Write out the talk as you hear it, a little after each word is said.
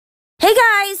Hey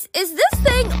guys, is this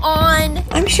thing on?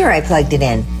 I'm sure I plugged it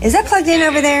in. Is that plugged in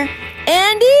over there?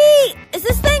 Andy, is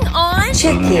this thing on?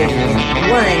 Checking. 1, 2.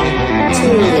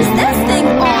 Is this thing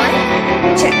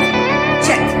on? Check.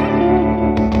 Check.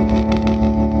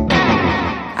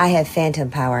 I have phantom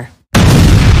power.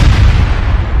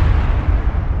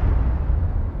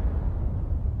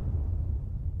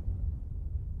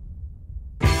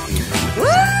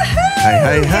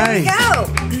 Woohoo! Hey. Here we go.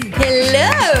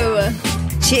 Hello.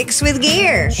 Chicks with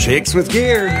gear. Chicks with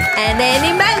gear. And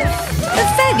Andy Most. The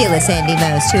fabulous Andy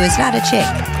Most, who is not a chick.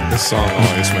 This song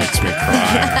always makes me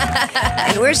cry.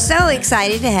 And we're so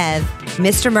excited to have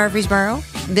Mr. Murfreesboro,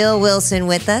 Bill Wilson,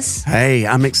 with us. Hey,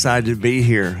 I'm excited to be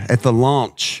here at the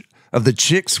launch of the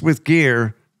Chicks with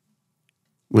Gear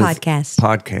Podcast. The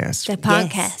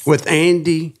podcast. Yes. with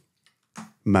Andy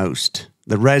Most,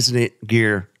 the resident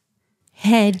gear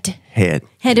Head of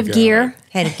gear.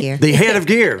 Head of gear. the head of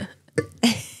gear.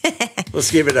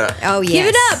 Let's give it up. Oh, yes. Give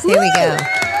it up. Here we Woo! go.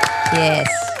 Yes.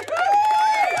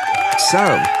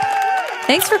 So,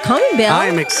 Thanks for coming, Bill. I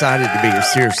am excited to be here,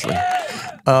 seriously.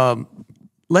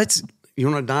 You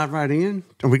want to dive right in?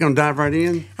 Are we going to dive right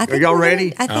in? Are y'all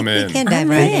ready? I think I'm we in. can dive I'm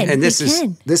right in. in. And We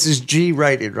can. this is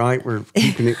G-rated, right? We're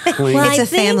keeping it clean. well, It's I a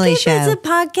family think if show. it's a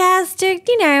podcast,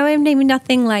 maybe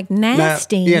nothing like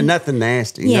nasty. Yeah, nothing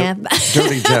nasty. Yeah. No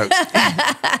dirty jokes.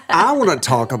 I want to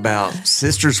talk about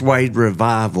Sisters Wade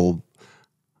Revival,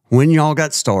 when y'all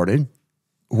got started,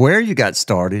 where you got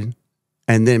started,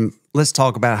 and then let's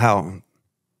talk about how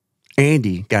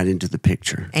Andy got into the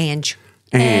picture. Ange.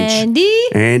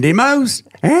 Andy Mose.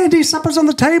 Andy, supper's on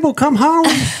the table. Come home.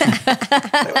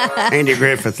 Andy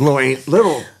Griffith,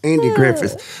 little Andy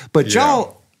Griffith. But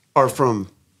y'all are from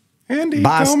Andy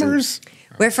Boston. Gomers.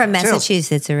 We're from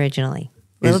Massachusetts originally.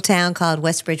 Little town called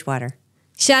West Bridgewater.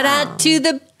 Shout out to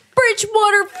the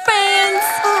Bridgewater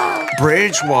fans.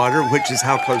 Bridgewater, which is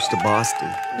how close to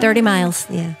Boston? 30 miles.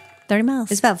 Yeah. 30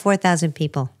 miles. It's about 4,000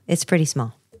 people. It's pretty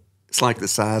small. It's like the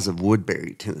size of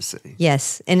Woodbury, Tennessee.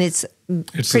 Yes. And it's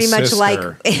It's pretty a much sister. like...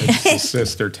 It's a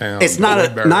sister town. It's not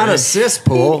a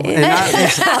cesspool. And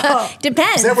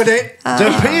Depends. is that what it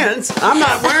depends? I'm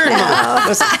not wearing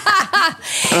mine.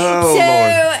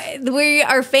 Oh, Lord. So we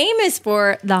are famous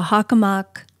for the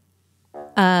Hockomock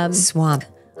swamp.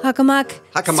 Hockomock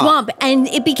Hockomock. Swamp. And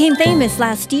it became famous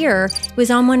last year. It was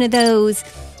on one of those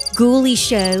ghouly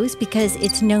shows because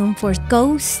it's known for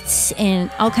ghosts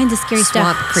and all kinds of scary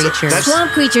Swamp stuff. creatures.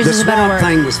 Swamp creatures The is a better swamp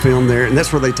word. thing was filmed there, and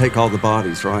that's where they take all the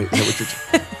bodies, right? Is that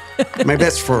what you're maybe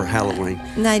that's for Halloween.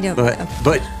 No, I don't know.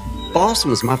 But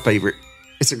Boston was my favorite.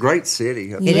 It's a great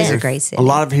city. It is a great city. A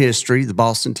lot of history, the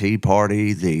Boston Tea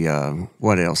Party, the,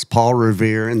 what else? Paul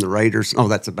Revere and the Raiders. Oh,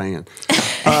 that's a band.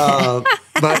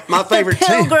 But my favorite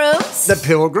team. Pilgrims. The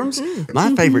Pilgrims.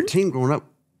 My favorite team growing up,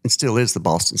 and still is the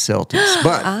Boston Celtics.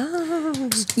 But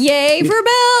Yay for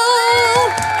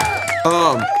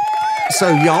Bill. so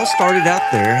y'all started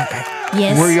out there.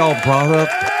 Yes. Were y'all brought up,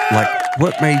 like,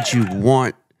 what made you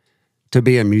want to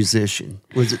be a musician?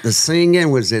 Was it the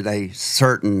singing? Was it a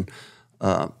certain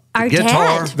Our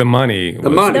guitar? dad. The money. The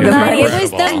money. The money. It first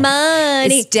was of the all.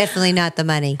 money. It's definitely not the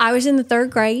money. I was in the 3rd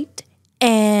grade,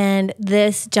 and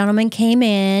this gentleman came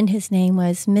in. His name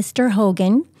was Mr.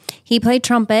 Hogan. He played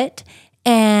trumpet,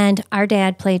 and our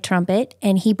dad played trumpet,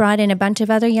 and he brought in a bunch of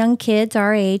other young kids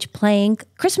our age playing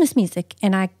Christmas music.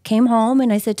 And I came home,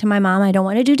 and I said to my mom, I don't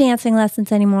want to do dancing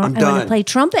lessons anymore. I want done. to play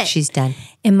trumpet. She's done.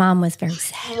 And Mom was very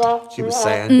sad She was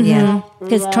sad. Mm-hmm. Yeah.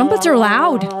 because trumpets are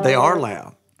loud. They are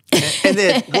loud. And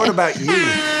then, what about you?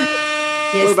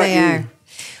 Yes, about they you? are.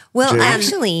 Well, Julie?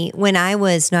 actually, when I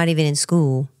was not even in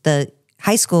school, the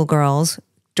high school girls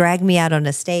dragged me out on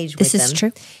a stage with This is them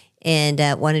true.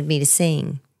 and wanted me to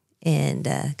sing, and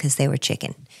because they were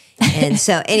chicken. And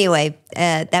so, anyway,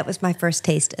 that was my first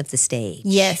taste of the stage.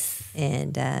 Yes.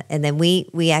 And then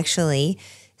we actually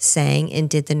sang and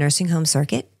did the nursing home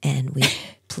circuit, and we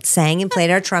sang and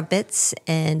played our trumpets,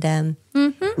 and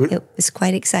it was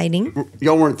quite exciting.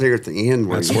 Y'all weren't there at the end.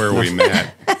 That's where we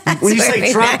met. When you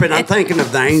say trumpet, I'm thinking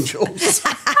of the angels.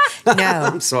 No,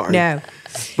 I'm sorry. No.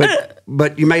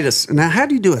 But you made us. Now, how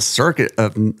do you do a circuit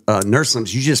of nursing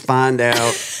homes? You just find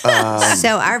out.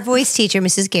 So our voice teacher,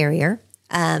 Mrs. Garrier.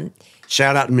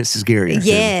 Shout out to Mrs. Gary.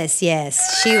 Yes,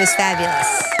 she was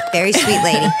fabulous. Very sweet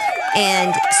lady.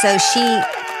 And so she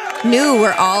knew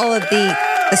where all of the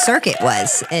circuit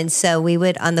was. And so we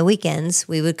would, on the weekends,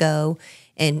 we would go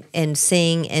and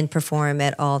sing and perform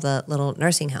at all the little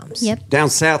nursing homes. Yep. Down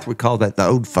south, we call that the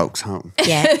old folks' home.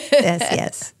 Yeah,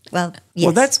 yes. Well, yes.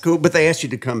 Well, that's cool, but they asked you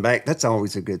to come back. That's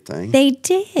always a good thing. They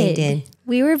did. They did.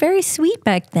 we were very sweet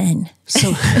back then.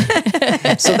 So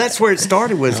that's where it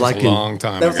started. Was That like was a long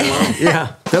time ago.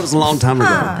 yeah, that was a long time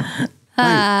ago.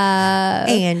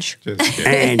 Ange. Just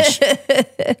kidding.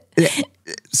 And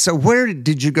so, where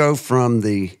did you go from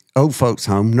the old folks'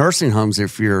 home, nursing homes?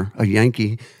 If you're a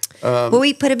Yankee, Well,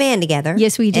 we put a band together.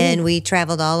 Yes, we did. And we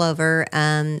traveled all over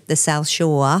the South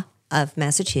Shore of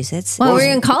Massachusetts. Well, we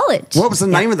were in college. what was the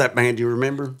name of that band? Do you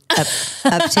remember?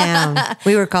 Uptown.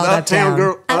 We were called Uptown.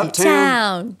 Girl.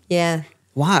 Uptown. Yeah.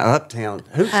 Why Uptown?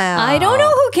 Who? I don't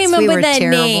know who came up we with were that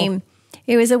terrible. name.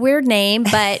 It was a weird name,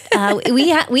 but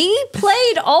we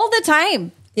played all the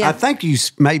time. I think you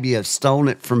maybe have stolen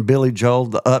it from Billy Joel,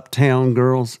 the Uptown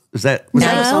Girls. Was that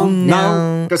a song?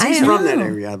 No, because he's from that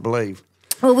area, I believe.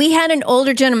 Well, we had an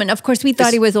older gentleman. Of course, we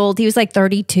thought he was old. He was like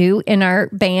 32 in our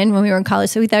band when we were in college,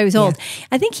 so we thought he was old.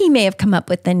 I think he may have come up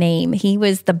with the name. He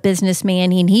was the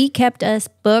businessman, and he kept us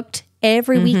booked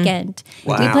every weekend.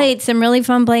 Wow. We played some really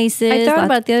fun places. I thought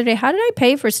about the other day, how did I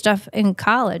pay for stuff in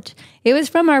college? It was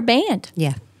from our band.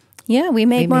 Yeah. Yeah, we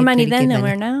made more made money pretty then good than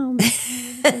money. we're now.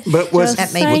 But was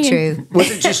That may be Saying. true.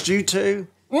 was it just you two?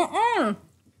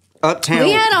 Uptown.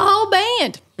 We had a whole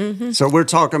band. So we're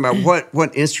talking about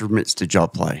what instruments did y'all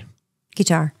play?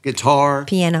 Guitar, Guitar,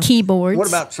 piano. Keyboards. What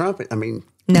about trumpet? I mean,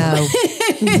 No.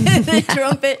 the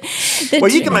trumpet? well,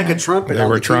 you can make a trumpet. They on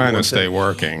were the trying to keyboard, stay too.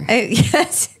 working.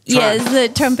 Yes. Yes, the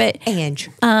trumpet. Ange.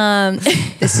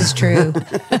 This is true.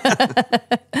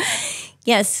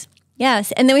 Yes.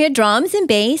 And then we had drums and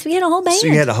bass. We had a whole band. So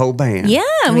you had a whole band. Yeah,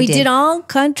 and we did. did all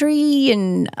country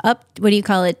and up. What do you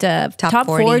call it? Top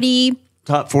 40.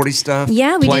 Top 40 stuff.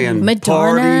 Yeah, we playing did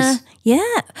Madonna. parties,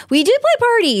 Yeah, we did play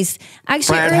parties.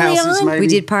 Actually, frat early houses, on, maybe. We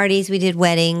did parties. We did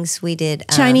weddings. We did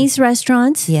Chinese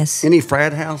restaurants. Yes. Any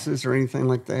frat houses or anything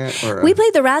like that? Or, We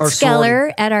played the or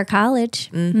Rathskeller at our college,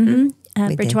 did.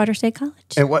 Bridgewater State College.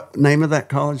 And what name of that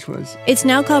college was? It's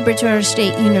now called Bridgewater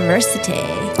State University,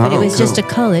 but it was just a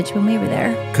college when we were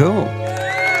there. Cool.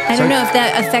 I don't know if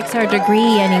that affects our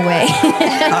degree anyway.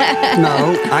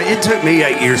 No, it took me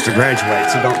 8 years to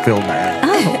graduate, so don't feel bad.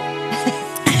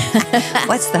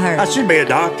 What's the hurry? I should be a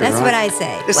doctor. That's right? what I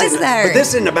say. This What's isn't- the hurry? But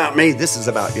this isn't about me. This is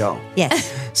about y'all.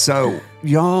 Yes. So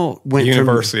y'all went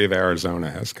University of Arizona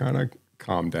has kind of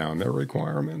calmed down their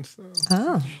requirements.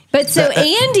 Oh. But so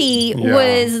Andy Yeah.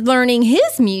 was learning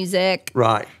his music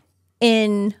right.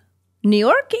 in New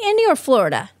York or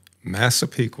Florida?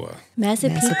 Massapequa.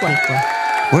 Massapequa.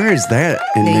 Where is that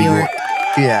in New New York. York?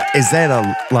 Yeah, is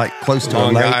that like close to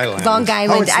Long a lake? Island. Long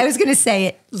Island. it's- I was going to say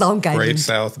it. Long Great Island.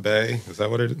 South Bay. Is that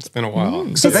what it is? It's been a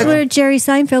while. So That's that- where Jerry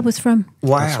Seinfeld was from.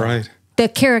 Wow, That's right. The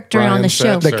character on Brian the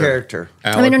show. Setzer, The character.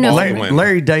 I don't know. Baldwin.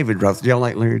 Larry David wrote. Do y'all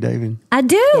like Larry David? I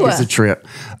do. It's a trip.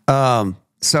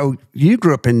 So you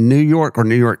grew up in New York or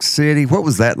New York City. What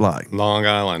was that like? Long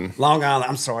Island. Long Island.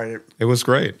 I'm sorry. It was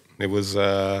great. It was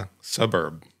a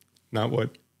suburb, not what.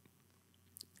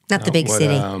 Not the big what,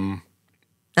 city.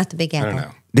 Not the big I apple. don't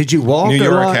know. Did you walk New a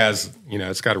York lot? has,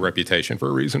 it's got a reputation for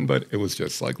a reason, but it was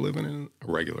just like living in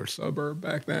a regular suburb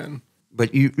back then.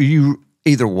 But you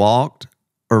either walked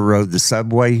or rode the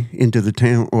subway into the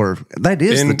town, or that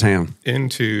is the town.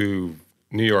 Into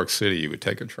New York City, you would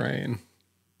take a train.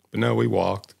 But no, we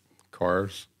walked,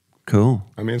 cars. Cool.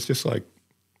 I mean, it's just like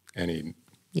any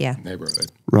Yeah.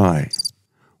 neighborhood. Right.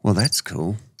 Well, that's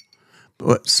cool.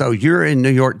 But, so you're in New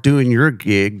York doing your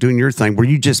gig, doing your thing. Were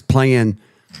you just playing?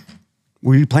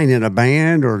 Were you playing in a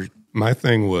band or? My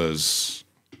thing was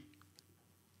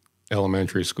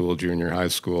elementary school, junior high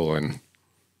school, and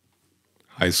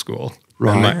high school.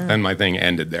 Right. And my thing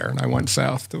ended there, and I went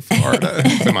south to Florida,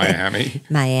 to Miami.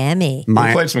 Miami. We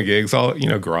played some gigs, all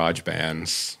garage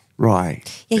bands.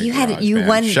 Right. Yeah, you had it. Garage You band.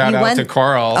 won. Shout you out won. to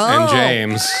Carl and Oh.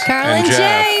 James. Carl and Jeff.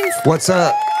 James. What's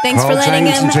up? Thanks Carl, for letting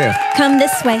James, him and Jeff. come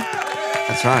this way.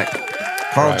 That's right.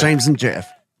 Carl, Right. James, and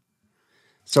Jeff.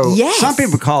 So Yes. some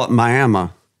people call it Miami.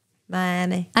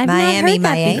 Miami. I've not Miami. heard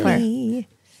that Miami.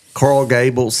 Coral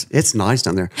Gables. It's nice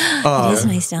down there. It is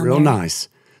nice down Real there. nice.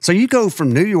 So you go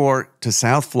from New York to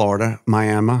South Florida,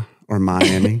 Miami or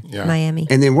Miami. Yeah. Miami.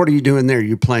 And then what are you doing there?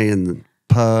 You playing the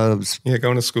pubs? Yeah,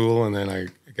 going to school, and then I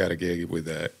got a gig with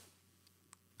a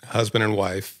husband and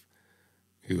wife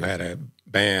who had a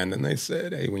band, and they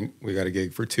said, "Hey, we got a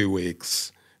gig for 2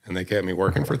 weeks," and they kept me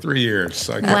working for 3 years.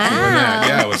 So I kept doing that.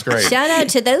 Yeah, it was great. Shout out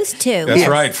to those two. That's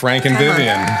right, Frank and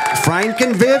Vivian. Frank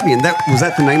and Vivian. Was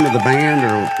that the name of the band,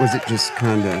 or was it just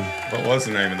kind of? What was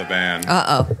the name of the band? Uh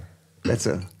oh. That's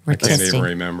a. We're I can't testing. even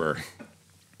remember.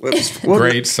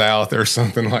 Great South or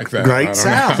something like that. I Great don't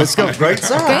South. Let's go. Great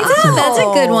South. Great South. That's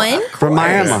a good one. From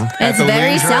Miami. That's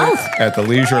very south. At the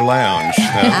Leisure Lounge.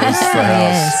 That was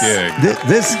the house gig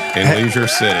This in Leisure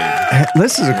City.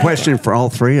 This is a question for all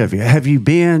three of you. Have you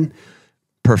been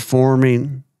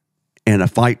performing in a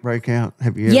fight breakout?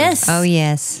 Have you? Yes. Oh,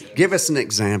 yes. Give us an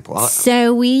example.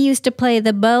 So we used to play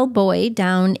the Bellboy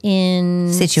down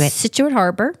in Situate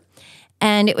Harbor.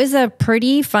 And it was a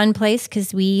pretty fun place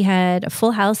because we had a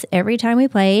full house every time we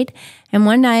played. And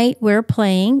one night we were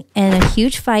playing and a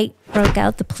huge fight broke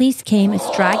out. The police came, is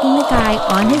dragging the guy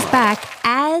on his back.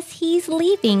 As he's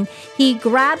leaving, he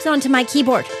grabs onto my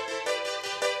keyboard.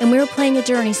 And we were playing a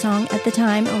Journey song at the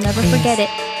time. I'll never forget it.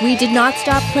 We did not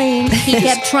stop playing. He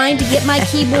kept trying to get my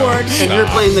keyboard. And you're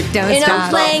playing the Don't stop. I'm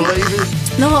playing. Believing?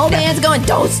 The whole band's going,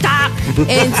 don't stop.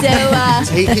 And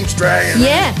so, He keeps dragging.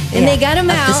 yeah. And they got him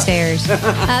Up out. the stairs.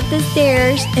 Up the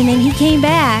stairs. And then he came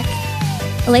back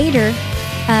later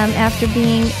after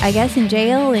being, I guess, in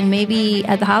jail and maybe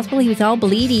at the hospital. He was all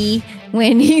bleedy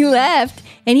when he left.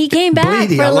 And he came back.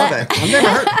 Bleedy, for I love it. I've never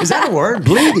heard. Is that a word?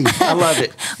 Bleedy. I love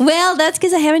it. Well, that's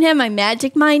because I haven't had my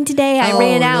magic mind today. I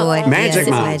ran out. Lord. Magic Yes,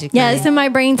 mind. Magic Yeah, mind. so my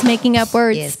brain's making up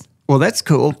words. Yes. Well, that's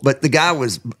cool. But the guy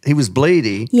was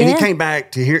bleedy. Yeah. And he came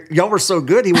back to hear. Y'all were so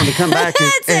good, he wanted to come back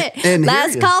That's it. and hear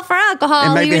Last you. call for alcohol.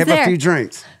 And maybe he was have there. a few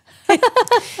drinks.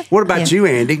 What about you,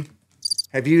 Andy?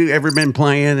 Have you ever been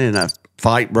playing in a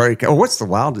fight break? Or what's the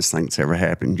wildest thing that's ever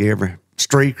happened? You ever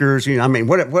streakers? You know, I mean,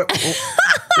 what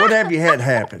have you had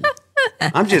happen?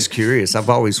 I'm just curious. I've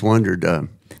always wondered.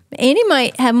 Andy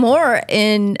might have more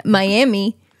in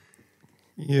Miami.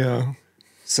 Yeah.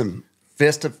 Some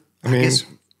fist of, I mean- guess,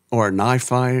 or a knife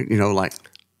fight. You know, like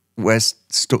West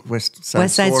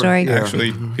Side Story. Yeah.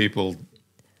 Actually,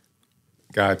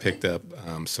 guy picked up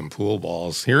some pool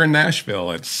balls here in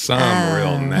Nashville at some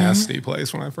real nasty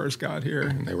place when I first got here,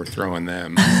 and they were throwing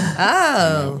them.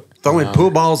 Throwing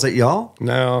pool balls at y'all.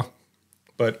 No,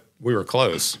 but we were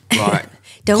close. Right.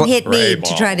 Don't hit Ray me ball,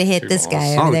 to try to hit two this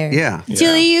guy balls. over there. Yeah.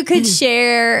 Julie, you could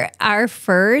share our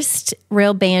first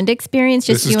real band experience,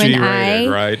 just This is you and G-rated,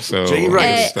 I, right? So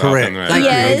G-rated. stuff Correct. in there. Thank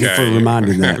Yes. you for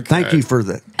reminding that. Okay. Thank you for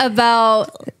that. about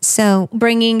So,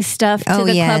 bringing stuff to Oh,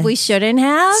 the yeah. club we shouldn't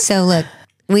have. so look,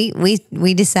 we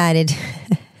decided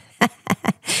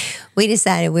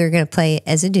we were going to play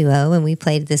as a duo, and we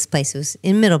played at this place. It was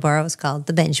in Middleborough. It was called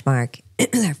The Benchmark.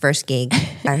 It was our first gig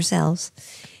by ourselves.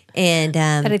 And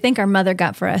That I think our mother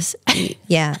got for us.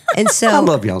 yeah, and so I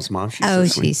love y'all's mom. She's so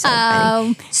sweet. she's so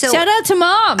funny. So Shout out to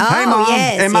Mom. Hey, mom.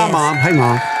 yes, Hey, my yes. mom. Hey,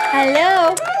 mom.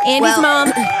 Hello. Andy's Well-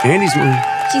 mom. Andy's mom.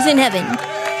 She's in heaven.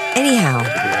 anyhow,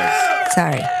 Yes.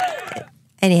 sorry.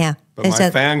 Anyhow, But and my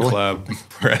so fan club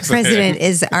president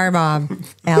is our mom,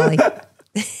 Allie.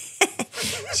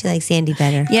 She likes Andy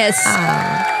better. Yes.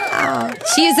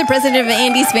 She is the president of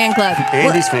Andy's fan club.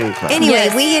 Andy's fan club. Anyway,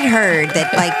 Yes. we had heard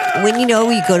that like when you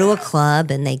go to a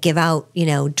club and they give out,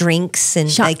 drinks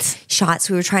and Shots. like shots.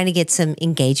 We were trying to get some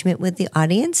engagement with the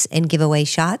audience and give away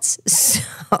shots.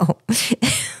 So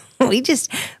we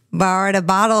just borrowed a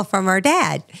bottle from our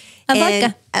dad.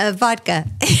 A vodka.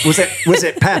 Was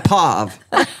it Papov?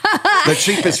 The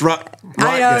cheapest rock.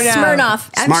 I don't know. Smirnoff.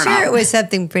 I'm Smirnoff. sure it was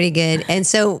something pretty good. And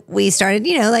so we started,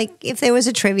 like if there was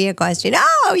a trivia question,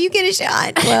 oh, you get a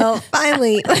shot. Well,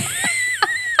 finally.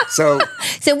 So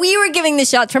So we were giving the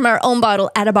shots from our own bottle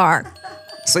at a bar.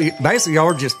 basically, y'all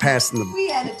were just passing the. We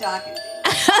had a talking.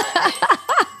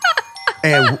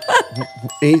 And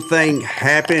anything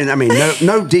happened? I mean,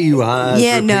 no DUIs.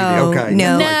 Yeah, or no, PD. Okay.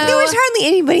 no. No. There was hardly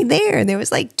anybody there. There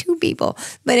was like 2 people.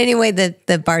 But anyway,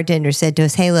 the bartender said to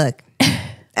us, hey, look,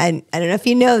 I don't know if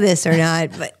you know this or not,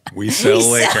 but We sell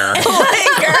liquor.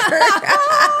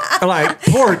 Like,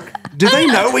 pork. Do they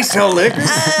know we sell liquor?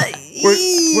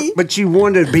 But you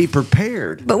wanted to be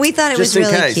prepared. But we thought it Just was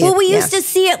in really case. cute. Well, we Yeah. used to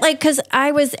see it like because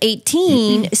I was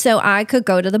 18, so I could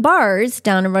go to the bars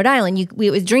down in Rhode Island.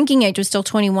 It was drinking age was still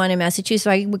 21 in Massachusetts, so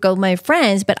I would go with my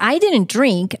friends, but I didn't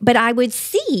drink. But I would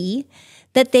see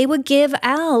that they would give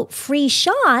out free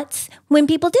shots when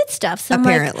people did stuff. So I'm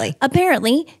like,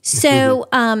 apparently. So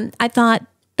I thought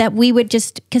that we would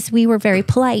just, because we were very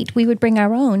polite, we would bring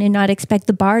our own and not expect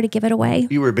the bar to give it away.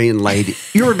 You were being lady.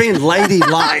 You were being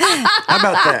ladylike. How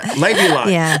about that? Ladylike.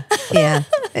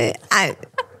 Yeah.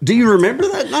 Do you remember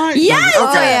that night? Yes!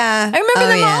 Oh, yeah. I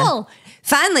remember them all.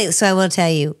 Finally, so I will tell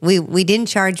you, we didn't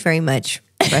charge very much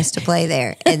for us to play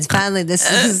there. And finally,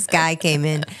 this guy came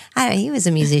in. He was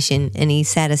a musician, and he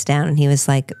sat us down, and he was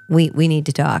like, we need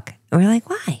to talk. And we're like,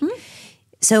 why?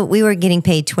 So we were getting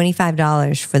paid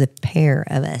 $25 for the pair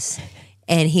of us.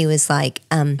 and he was like,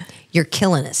 "You're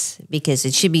killing us because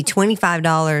it should be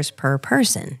 $25 per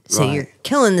person, so Right. you're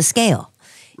killing the scale."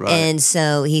 Right. And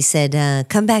so he said,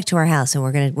 "Come back to our house, and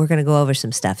we're gonna go over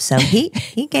some stuff." So he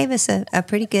gave us a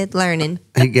pretty good learning.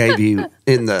 He gave you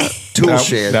in the tool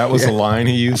shed. That was the line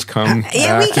he used. Come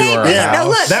Yeah, back we to came. our No, house.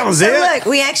 look, That was so it? Look,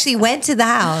 we actually went to the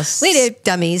house. We did.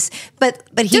 Dummies, but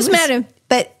he Just was, met him.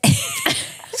 But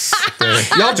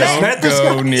Y'all just met this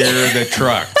Go guy. near the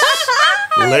trucks.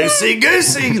 Loosey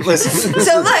goosey. Listen.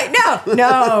 so look,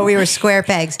 no, we were square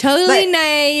pegs. Totally But-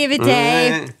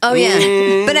 naivete. Oh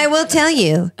yeah, but I will tell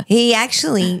you, he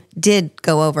actually did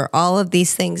go over all of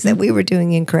these things that we were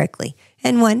doing incorrectly,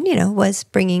 and one, was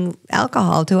bringing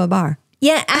alcohol to a bar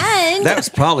Yeah, and That was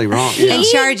probably wrong. Yeah. and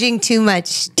charging too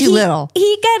much, too little.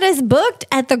 He got us booked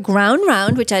at the Ground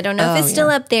Round, which I don't know if it's still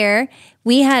up there.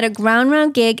 We had a Ground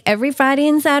Round gig every Friday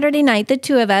and Saturday night, the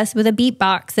two of us, with a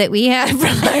beatbox that we had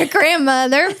from our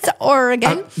grandmother. It's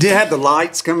Oregon. Did it have the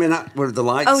lights coming out? Were the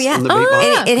lights Oh yeah, on the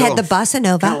beatbox? and it had the bossa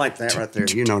nova. Kind of like that right there.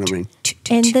 You know what I mean?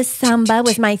 And the samba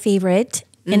was my favorite.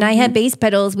 And I had bass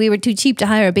pedals. We were too cheap to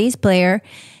hire a bass player.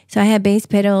 So I had bass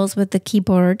pedals with the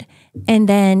keyboard. And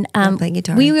then playing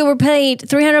guitar. we were paid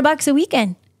 $300 a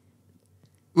weekend.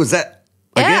 Was that?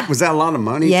 Yeah. Was that a lot of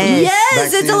money? Yes. for you Yes, back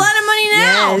it's then? a lot of money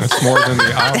now. Yes. That's more than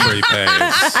the Opry pays.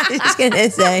 I was gonna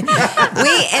say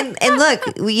and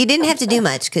look, you didn't have to do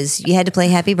much because you had to play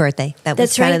Happy Birthday. That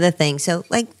was That's kind right. of the thing. So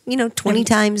 20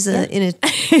 times in a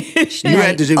You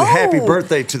had to do happy Oh.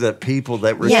 birthday to the people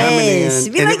that were Yes, coming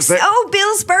in. be and it like, was that- "Oh,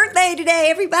 Bill's birthday today,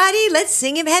 everybody! Let's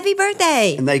sing him happy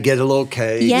birthday." and they get a little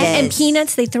cake. Yeah, and Yes.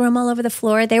 peanuts, they threw them all over the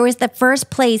floor. There was the first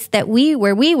place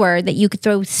where we were that you could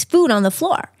throw food on the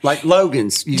floor. Like Logan's.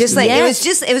 used Just to like do.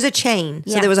 it was a chain.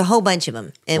 So Yeah. there was a whole bunch of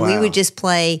them, and we Wow. would just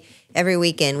play every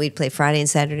weekend. We'd play Friday and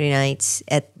Saturday nights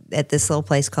at this little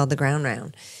place called the Ground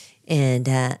Round, and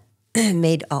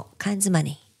made all kinds of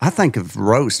money. I think of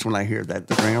roast when I hear that.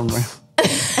 The ground round.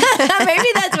 Maybe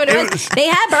that's what it was. They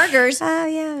had burgers. Oh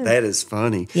yeah, That is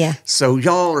funny. Yeah. So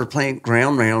y'all are playing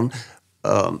ground round.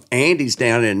 Andy's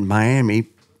down in Miami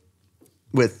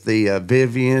with the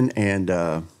Vivian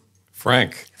and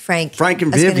Frank. Frank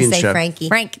and I was gonna Vivian say show. Frankie.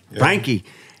 Frankie.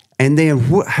 And then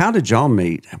how did y'all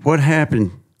meet? What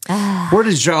happened? Where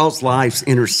did y'all's lives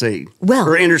intercede? Well,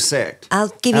 or intersect? I'll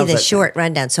give you How's the that short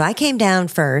rundown. So I came down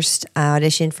first. I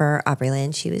auditioned for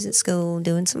Opryland. She was at school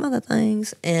doing some other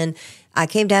things, and I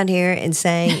came down here and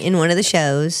sang in one of the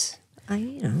shows.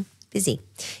 Busy,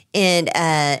 and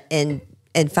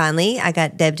finally I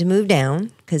got Deb to move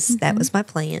down because that was my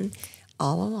plan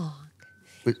all along.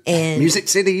 And Music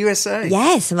City, USA.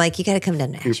 yes, I'm like, you got to come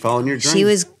down there. You're following your dream. She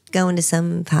was going to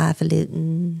some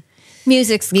highfalutin.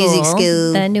 Music school. Music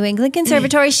school. The New England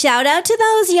Conservatory. Shout out to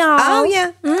those, y'all. Oh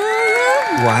yeah,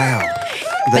 Wow.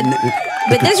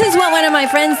 But this is what one of my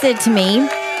friends did to me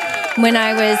when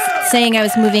I was saying I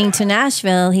was moving to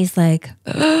Nashville. He's like,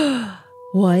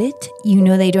 what? You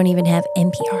know they don't even have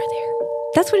NPR there.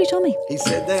 That's what he told me. He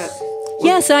said that.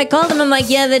 Yeah, so I called him. I'm like,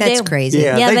 yeah, they do. that's crazy.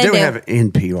 Yeah, they do do. have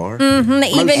NPR. They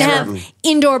even Most have certainly.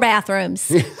 indoor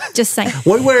bathrooms. Just saying.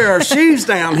 We wear our shoes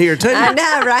down here too. I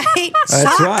know, right?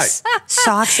 That's Socks.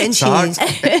 Socks and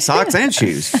shoes. Socks and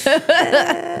shoes.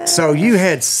 So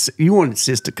you wanted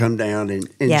Sis to come down and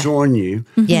Yeah. join you,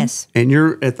 Yes. and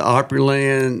you're at the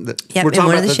Opryland. Yep, We're in talking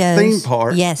one about of the the shows. theme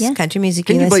park. Yes, Yeah. Country Music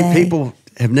Can you USA. believe people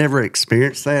have never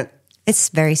experienced that? It's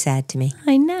very sad to me.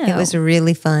 I know. It was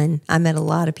really fun. I met a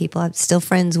lot of people I'm still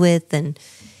friends with, and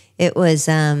it was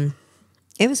kind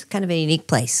of a unique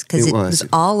place because It it was. was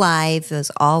all live. It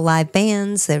was all live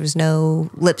bands. There was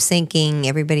no lip syncing.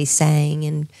 Everybody sang,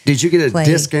 and Did you get a Play.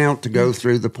 discount to go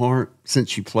through the park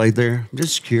since you played there? I'm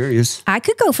just curious. I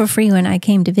could go for free when I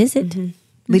came to visit.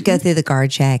 we'd go through the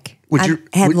guard shack. Would I you-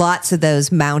 had would- lots of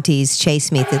those Mounties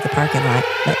chase me through the parking lot.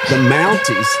 But The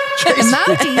Mounties. The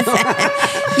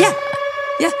Mounties. yeah.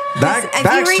 Yeah. If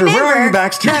Baxter, where are you,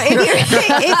 Baxter? No,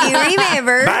 if you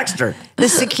remember, Baxter. the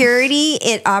security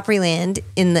at Opryland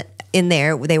in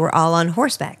there, they were all on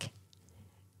horseback.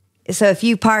 So if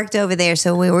you parked over there,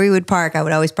 so where we would park, I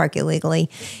would always park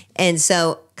illegally, and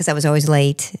so because I was always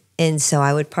late, and so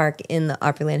I would park in the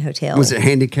Opryland Hotel. Was it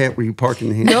handicapped? Were you parking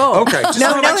the hand? No. Okay. Just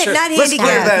No, wanna no, make sure. not Let's clear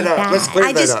handicapped. that up. Let's clear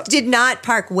I that just up. did not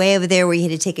park way over there where you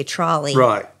had to take a trolley,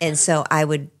 Right. And so I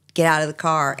would get out of the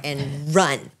car and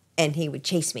run, and he would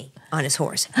chase me on his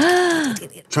horse.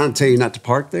 Trying to tell you not to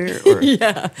park there? Or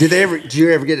yeah. Did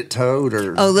you ever get it towed?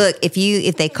 Or Oh, look!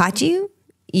 If they caught you,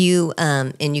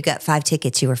 and you got 5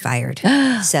 tickets, you were fired.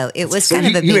 So it was so kind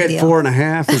of a big you had deal.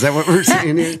 4.5? Is that what we're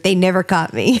saying here? They never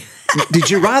caught me. Did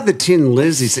you ride the Tin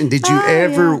Lizzies? And did you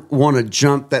ever want to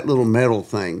jump that little metal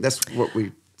thing? That's what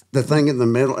the thing in the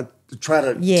middle. try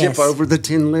to Yes. tip over the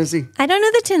Tin Lizzie? I don't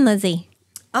know the Tin Lizzie.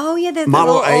 Oh, yeah, the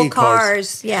Model little A old cars.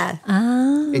 cars. Yeah.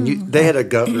 And they had a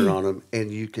governor on them,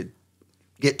 and you could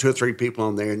get 2 or 3 people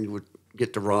on there, and you would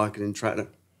get to rock and try to.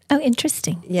 Oh,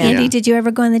 interesting. Yeah. Andy, Yeah. did you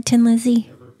ever go on the Tin Lizzie?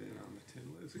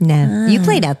 No. You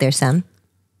played out there some.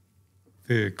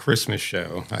 The Christmas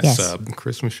show. I Yes. subbed. The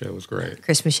Christmas show was great.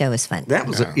 Christmas show was fun. That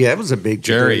was it was a big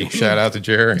Jerry, deal. shout out to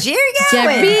Jerry. Jerry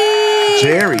Gowen.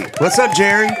 Jerry, what's up,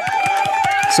 Jerry?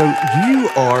 So you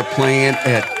are playing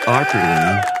at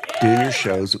Opryland doing your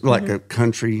shows like a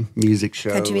country music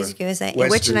show. Country Music or USA, Western.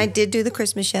 which and I did do the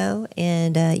Christmas show,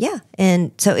 and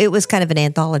and so it was kind of an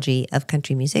anthology of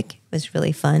country music. It was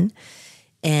really fun,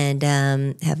 and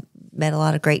have met a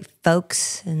lot of great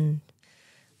folks, and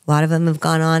a lot of them have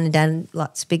gone on and done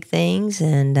lots of big things,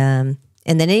 and then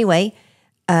anyway,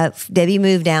 Debbie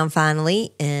moved down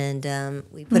finally, and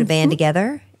we put a band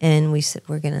together, and we said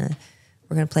we're gonna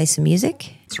play some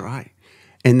music. That's right.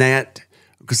 And that,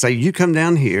 because say you come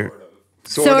down here.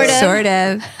 Sort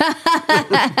of.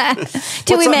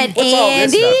 Till we met what's all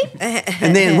this Andy. stuff?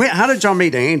 And then how did y'all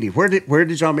meet Andy? Where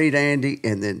did y'all meet Andy?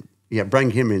 And then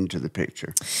bring him into the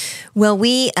picture. Well,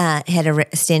 we had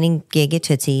a standing gig at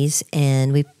Tootsie's,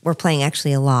 and we were playing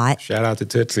actually a lot. Shout out to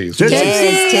Tootsie's.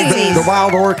 Yes, Tootsie's. The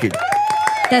Wild Orchid.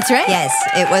 That's right. Yes,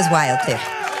 it was wild too.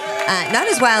 Not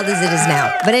as wild as it is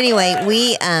now, but anyway,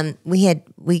 we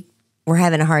were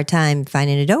having a hard time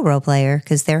finding a dobro player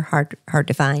because they're hard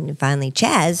to find. And finally,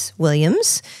 Chaz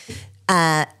Williams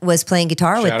was playing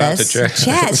guitar with Shout out us. to Chaz.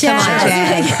 Chaz, come on,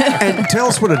 Chaz. And tell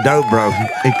us what a dobro.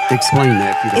 Explain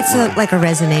that. If you don't It's mind. like a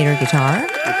resonator guitar.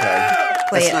 Okay.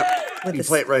 Play That's it with you the-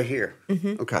 play it right here.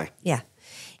 Okay. Yeah.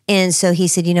 And so he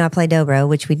said, I play dobro,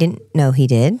 which we didn't know he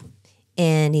did.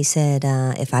 And he said,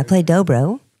 if I play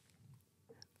dobro,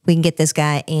 we can get this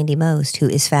guy, Andy Most, who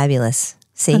is fabulous.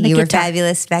 See, On the you were guitar.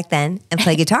 fabulous back then, and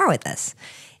play guitar with us.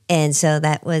 And so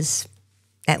that was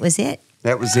it.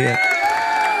 That was it.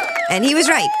 And he was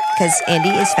right, because Andy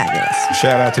is fabulous.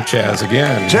 Shout out to Chaz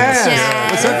again. Chaz.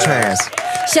 Chaz. What's up,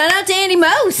 Chaz? Shout out to Andy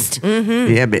Most.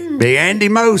 Yeah, be Andy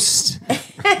Most.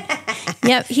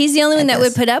 Yep, he's the only one that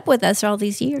would put up with us for all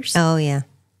these years. Oh, yeah.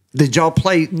 Did y'all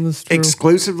play That's true.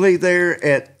 exclusively there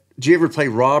at? Did you ever play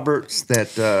Roberts?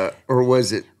 Or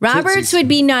was it Roberts Tootsie's? would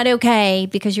be not okay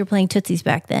because you're playing Tootsie's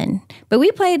back then. But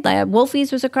we played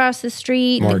Wolfie's was across the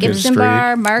street, Market the Gibson Street.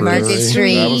 Bar, Market Brewery.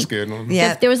 Street. That was a good one.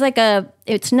 Yeah. There was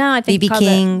it's now I think BB called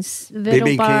King's. the Vittle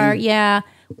BB Bar. King. Yeah,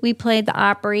 we played the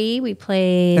Opry, we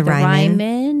played The the Ryman.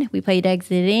 Ryman, we played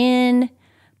Exit Inn,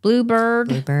 Bluebird,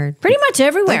 Bluebird. pretty much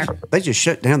everywhere. They just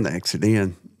shut down the Exit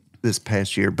Inn this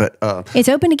past year, but It's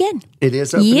open again. it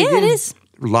is open Yeah, again. it is.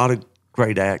 A lot of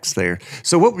great acts there.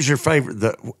 So, what was your favorite?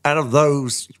 Out of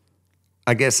those,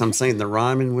 I guess I'm saying the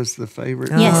Ryman was the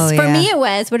favorite. Yes, for yeah. me it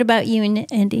was. What about you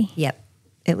and Andy? Yep.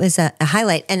 It was a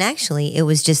highlight. And actually, it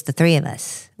was just the three of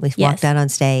us. We walked out on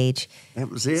stage. That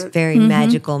was it. Very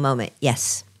magical moment.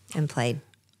 Yes. And played.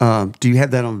 Do you have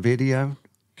that on video?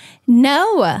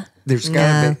 No. There's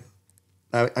got to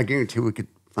be. I guarantee we could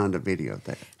find a video of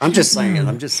that. I'm just saying.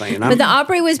 But the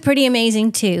Opry was pretty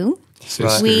amazing too.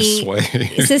 Sister We- Sway.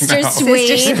 Sister No.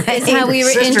 Suede Sister is how we were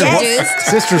Sister what? introduced.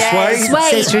 Sister Sway.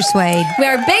 Swade. Sister Suede. We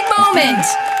are a big moment.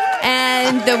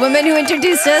 And the woman who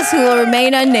introduced us, who will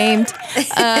remain unnamed,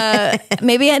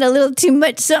 maybe had a little too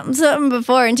much something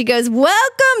before. And she goes,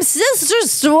 "Welcome, Sister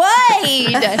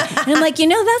Suede." And I'm like,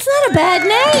 that's not a bad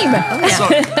name.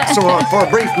 So for a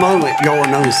brief moment, y'all were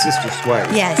known as Sister Sway.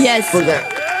 Yes. Yes. For that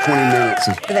 20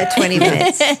 minutes. For that 20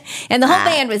 minutes. And the whole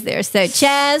band was there. So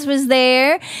Chaz was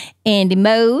there, Andy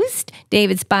Most,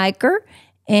 David Spiker,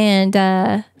 and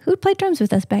who played drums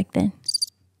with us back then?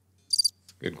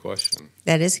 Good question.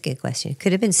 That is a good question.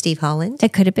 Could have been Steve Holland.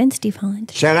 It could have been Steve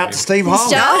Holland. Shout out to Steve Hall.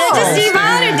 Shout out to Steve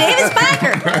Holland and David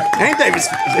Spiker. Hey, David,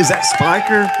 is that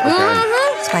Spiker?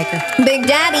 Okay. Spiker. Big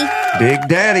Daddy. Big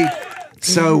Daddy.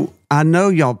 So I know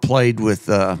y'all played with,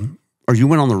 or you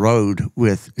went on the road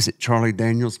with, is it Charlie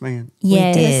Daniels Band?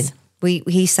 Yes. We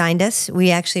did. He signed us. We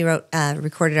actually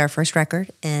recorded our first record,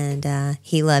 and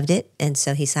he loved it. And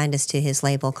so he signed us to his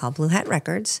label called Blue Hat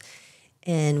Records.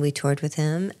 And we toured with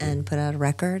him and put out a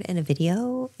record and a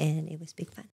video, and it was big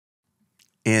fun.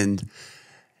 And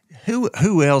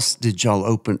who else did y'all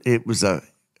open? It was a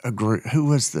group.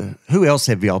 Who else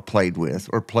have y'all played with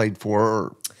or played for?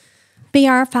 Or,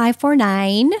 BR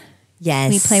 549.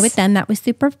 Yes. We play with them. That was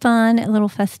super fun. A little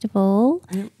festival.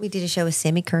 We did a show with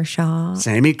Sammy Kershaw.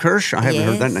 Sammy Kershaw. I haven't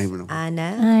heard that Yes, name in a while. I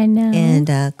know. I know.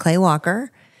 And Clay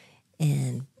Walker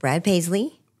and Brad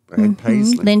Paisley. Brad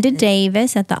Paisley. Linda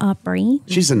Davis at the Opry.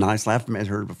 She's a nice laugh. I've met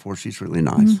her before. She's really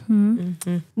nice.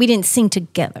 We didn't sing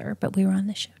together, but we were on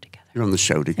the show together. You're on the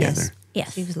show together.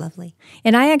 Yes. She was lovely.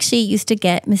 And I actually used to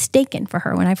get mistaken for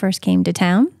her when I first came to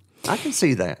town. I can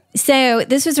see that. So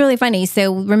this was really funny.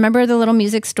 So remember the little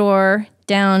music store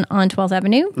down on 12th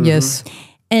Avenue? Yes.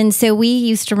 And so we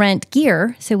used to rent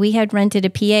gear. So we had rented a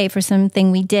PA for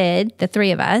something we did, the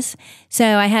three of us. So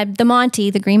I had the Monty,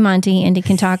 the Green Monty, and he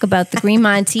can talk about the Green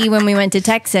Monty when we went to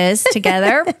Texas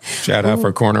together. Shout out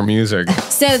for corner music.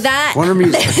 So that Corner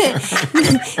music.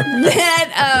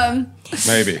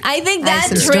 Maybe. I think I have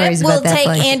that some trip stories will about that take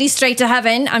place. Andy straight to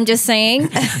heaven. I'm just saying,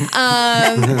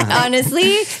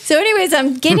 honestly. So, anyways,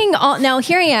 I'm getting all now.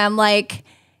 Here I am, like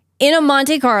in a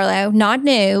Monte Carlo, not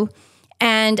new,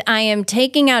 and I am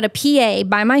taking out a PA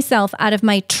by myself out of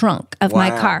my trunk of my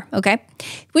Wow. car. Okay,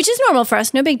 which is normal for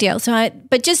us, no big deal.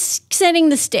 But just setting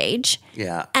the stage.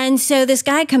 Yeah. And so this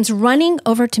guy comes running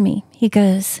over to me. He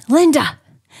goes, Linda,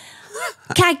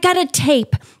 I got a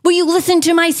tape. Will you listen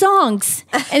to my songs?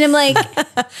 And I'm like,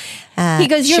 he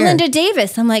goes, you're sure. Linda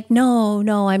Davis. I'm like, no,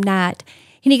 I'm not.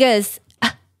 And he goes,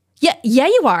 yeah,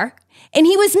 you are. And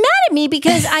he was mad at me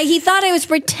because he thought I was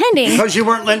pretending. Because you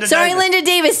weren't Linda Sorry, Davis. Linda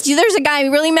Davis. There's a guy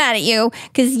really mad at you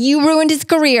because you ruined his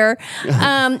career.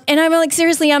 And I'm like,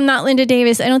 seriously, I'm not Linda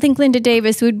Davis. I don't think Linda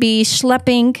Davis would be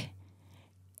schlepping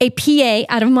a PA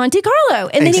out of Monte Carlo.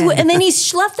 And then he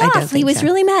schlepped don't off. He think was so.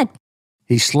 really mad.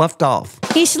 He sloughed off.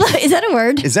 Is that a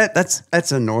word? Is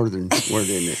that's a northern word,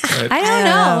 isn't it? I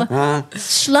don't know.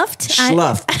 Schluffed?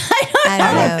 Sloughed. I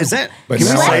don't know. Is that? But Can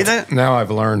we now, say that? now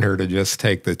I've learned her to just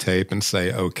take the tape and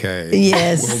say, okay.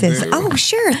 Yes. will yes. do. Oh,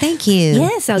 sure. Thank you.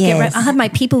 Yes, I'll have my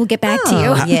people get back to you.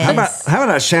 Oh, yes. How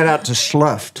about I shout out to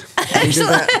Schluffed? Can you do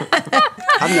that?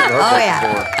 I've never heard that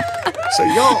before. So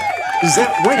y'all, is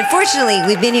that when? Unfortunately,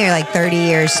 we've been here like 30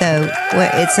 years, so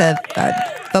it's our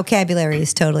vocabulary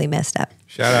is totally messed up.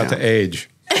 Shout out to age.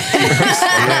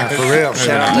 Yeah, for real.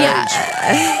 Shout out to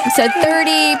Yeah. So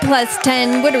 30 plus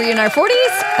 10, what are we in our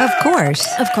 40s? Of course.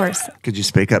 Of course. Could you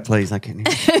speak up, please? I can't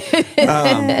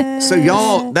hear. So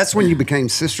y'all, that's when you became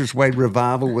Sisters Wade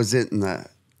Revival. Was it in the?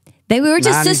 We were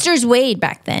just 90s? Sisters Wade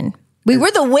back then. We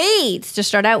were the Wades to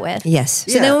start out with. Yes.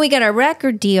 So then when we got our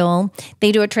record deal,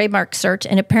 they do a trademark search,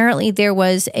 and apparently there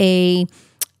was a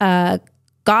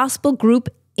gospel group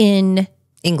in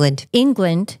England.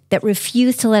 England that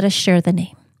refused to let us share the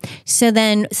name. So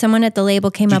then someone at the label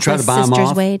came up try with to buy 'em Sisters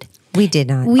off? Wade. We did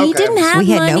not. We didn't have We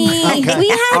had no money. money. We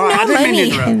had All right, I no didn't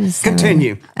mean to money. interrupt.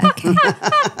 Continue. Okay.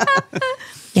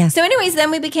 Yeah. So, anyways,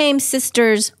 then we became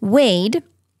Sisters Wade.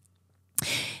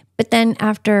 But then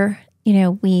after,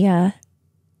 we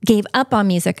gave up on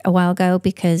music a while ago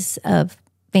because of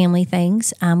family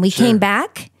things, we came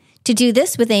back to do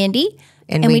this with Andy.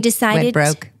 And we we decided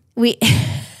went broke.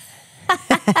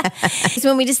 So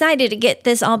when we decided to get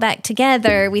this all back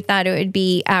together, we thought it would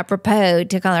be apropos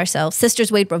to call ourselves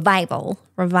Sisters Wade Revival.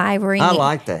 Reviving. I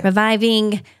like that.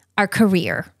 Reviving our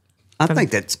career. I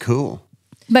think that's cool.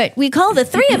 But we call the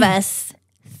three of us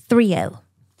Trio.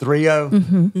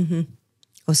 3-0,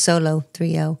 Oh, solo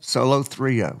 3-0. solo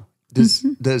 3-0.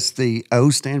 Does the O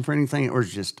stand for anything, or is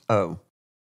it just O?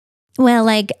 Well,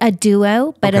 like a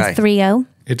duo, but Okay. a trio.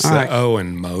 It's All the right. O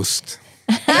in most.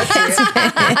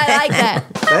 I like that.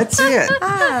 That's it.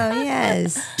 Oh,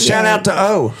 yes. Shout out to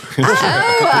O.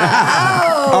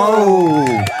 Oh.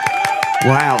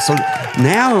 Wow. So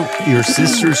now your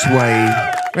Sisters Wade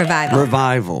Revival.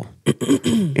 Revival.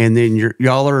 And then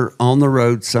y'all are on the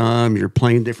road some. You're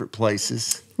playing different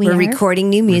places. We're are. recording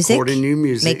new music. Recording new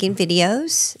music. Making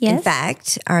videos. Yes. In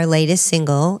fact, our latest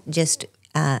single just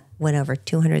went over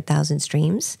 200,000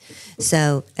 streams.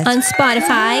 So that's On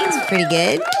Spotify. pretty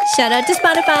good. Shout out to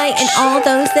Spotify and all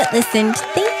those that listened.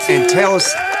 Thank you. And tell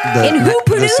us And who the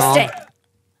produced song. it?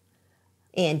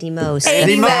 Andy Most.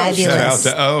 Andy That's Most. Shout out fabulous.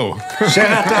 to O.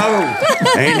 Shout out to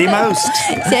O. Andy Most.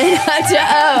 Shout out to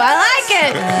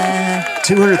I like it.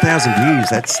 200,000 views.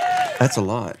 That's a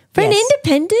lot. For an Yes.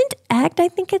 independent act, I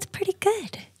think it's pretty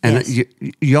good. And Yes.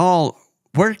 y'all,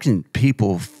 where can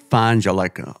people find y'all,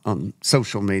 like on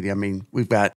social media? I mean, we've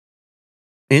got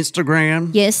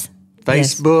Instagram, Yes.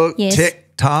 Facebook, Yes.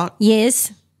 TikTok.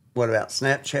 Yes. What about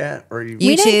Snapchat? Or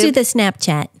We don't YouTube. do the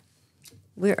Snapchat.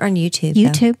 We're on YouTube. though.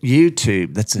 YouTube,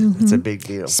 YouTube? That's a big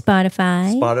deal.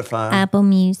 Spotify, Spotify. Apple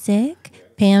Music,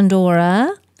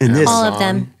 Pandora, And this, all of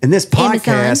them. and this podcast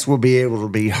Amazon. will be able to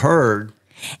be heard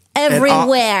at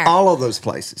Everywhere. all of those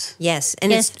places. Yes.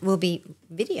 And Yes. it will be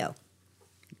video.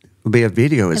 Will be a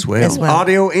video as well. As well.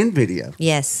 Audio and video,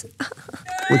 Yes.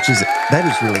 that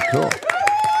is really cool.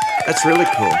 That's really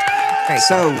cool. Very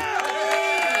So,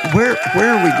 where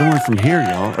are we going from here,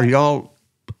 y'all? Are y'all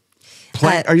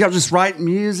are y'all just writing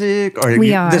music, or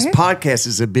We are. this podcast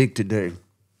is a big to do?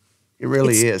 It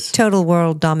really is. Total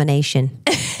world domination.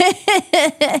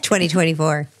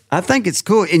 2024. I think it's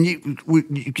cool, and you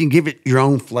can give it your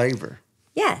own flavor,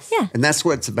 Yes. Yeah. and that's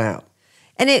what it's about.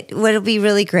 And what'll be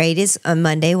really great is on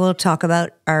Monday we'll talk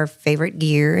about our favorite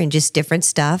gear and just different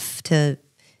stuff to,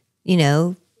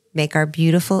 make our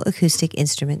beautiful acoustic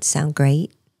instruments sound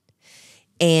great.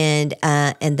 And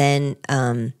then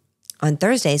on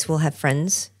Thursdays we'll have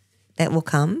friends that will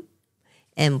come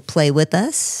and play with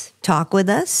us, talk with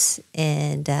us,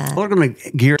 and We're going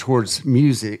to gear towards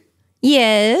music.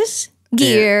 Yes.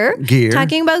 Gear. Yeah, gear.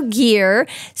 Talking about gear.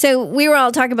 So we were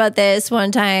all talking about this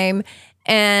one time,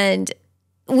 and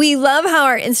we love how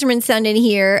our instruments sound in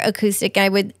here, acoustic. I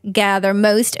would gather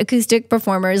most acoustic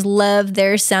performers love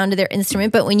their sound of their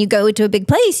instrument, but when you go to a big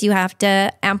place, you have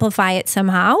to amplify it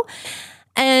somehow.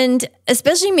 And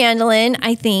especially mandolin,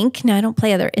 I think. Now I don't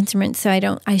play other instruments, so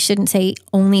I shouldn't say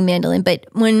only mandolin, but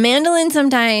when mandolin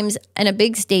sometimes in a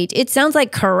big stage, it sounds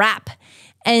like crap.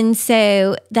 And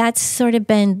so that's sort of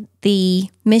been the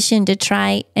mission to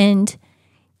try and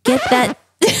get that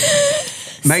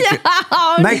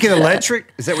Make it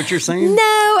electric? Is that what you're saying?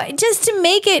 No, just to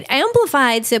make it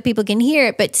amplified so people can hear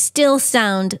it, but still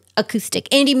sound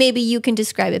acoustic. Andy, maybe you can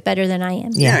describe it better than I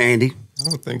am. Yeah, Andy. I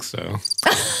don't think so.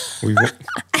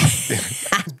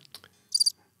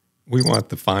 We want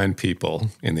the fine people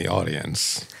in the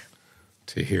audience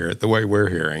to hear it the way we're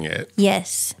hearing it.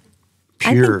 Yes.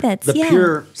 Pure, I think that's, the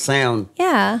pure sound.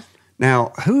 Yeah.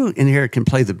 Now, who in here can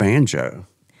play the banjo?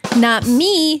 Not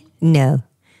me. no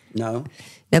No.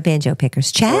 banjo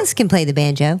pickers. Chaz can play the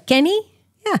banjo. Can he?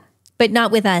 Yeah. But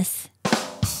not with us.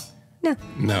 No.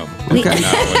 No. Okay. No.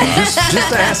 Just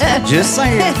asking. Just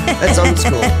saying. That's old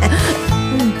school.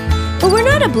 Well, we're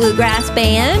not a bluegrass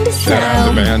band. Shout out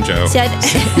the banjo.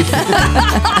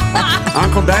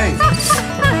 Uncle Dave.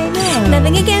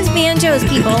 Nothing against banjos,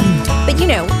 people. But,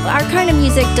 our kind of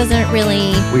music doesn't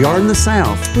really... We are in the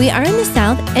South. We are in the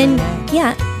South, and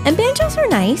and banjos are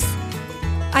nice.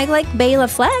 I like Bela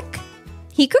Fleck.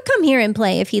 He could come here and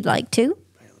play if he'd like to.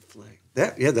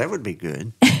 That would be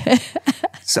good.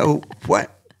 So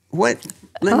what, let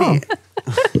me...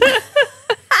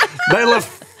 Bela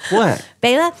Fleck.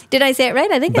 Bela? Did I say it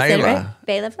right? I think I said it Bela. right.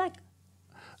 Bela Fleck.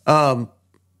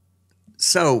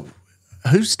 So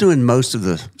who's doing most of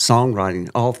the songwriting?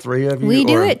 All three of you? We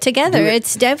do or it together. do it-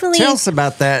 It's definitely... Tell us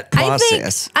about that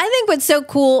process. I think what's so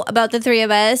cool about the three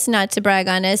of us, not to brag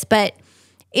on us, but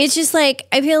it's just like,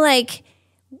 I feel like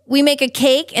we make a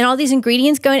cake and all these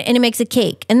ingredients go in and it makes a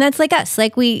cake. And that's like us.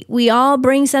 Like we all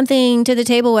bring something to the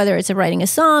table, whether it's writing a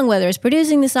song, whether it's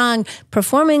producing the song,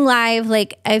 performing live.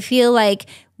 Like I feel like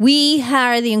we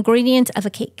are the ingredients of a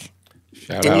cake.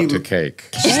 Shout out to cake.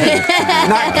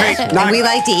 Not cake. And we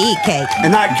like to eat cake.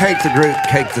 And not cake the group,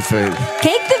 cake the food.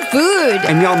 Cake the food.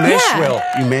 And y'all mesh Yeah. well.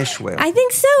 You mesh well. I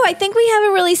think so. I think we have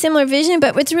a really similar vision,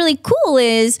 but what's really cool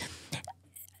is,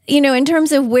 in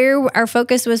terms of where our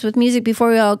focus was with music before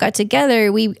we all got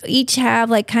together, we each have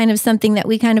like kind of something that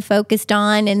we kind of focused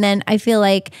on. And then I feel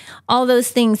like all those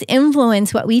things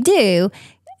influence what we do.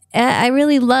 I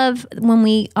really love when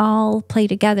we all play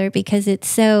together because it's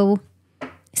so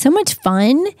much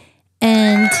fun.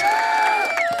 And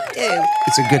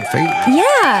It's a good feeling.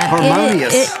 yeah,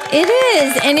 Harmonious. It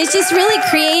is. And it's just really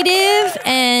creative.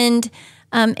 And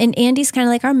Andy's kind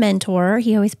of like our mentor.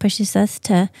 He always pushes us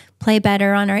to play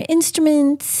better on our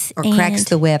instruments. Or cracks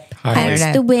the whip. Cracks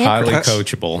the whip. Highly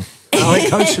coachable.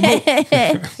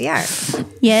 We are.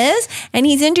 Yes. And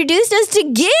he's introduced us to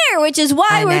gear, which is why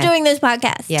I we're know. doing this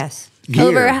podcast. Yes. Gear.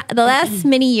 Over the last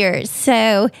many years.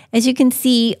 So as you can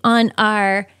see on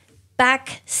our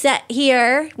back set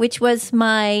here, which was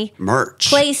my Merch.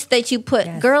 place that you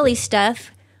put girly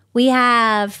stuff, we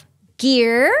have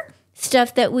gear,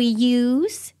 stuff that we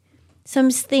use,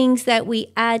 some things that we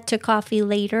add to coffee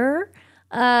later,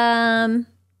 and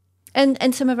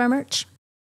some of our merch.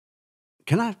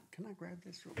 Can I grab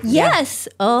this real quick? Yes.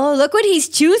 Oh, look what he's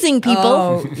choosing, people.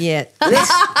 Oh, yeah.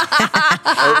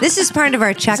 This is part of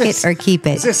our chuck it or keep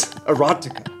it. Is this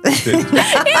erotica? It is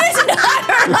not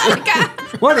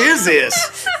erotica. What is this?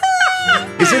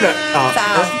 Is it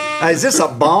is this a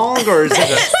bong or is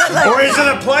it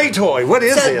a play toy? What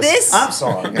is So this? this- I'm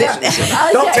sorry.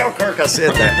 Don't tell Kirk I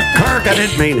said that. Kirk, I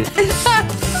didn't mean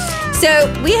it.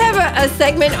 So we have a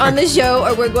segment on the show,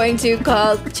 or we're going to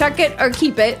call Chuck It or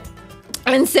Keep It.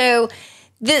 And so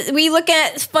we look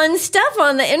at fun stuff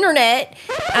on the internet,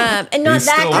 and not You that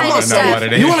still kind wanna of know stuff. what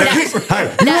it is. You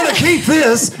want to keep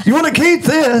this? You want to keep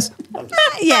this?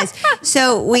 Yes.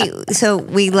 So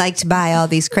we like to buy all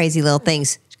these crazy little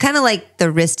things, kind of like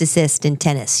the wrist assist in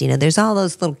tennis. There's all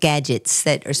those little gadgets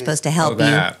that are supposed to help you.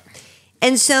 That.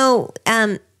 And so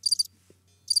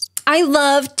I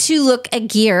love to look at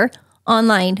gear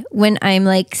online when I'm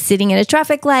like sitting at a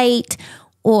traffic light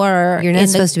or You're not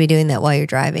supposed to be doing that while you're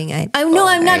driving. I'm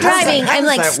not driving. I'm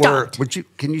like stopped.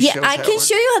 Can you Yeah, show us I how it can works?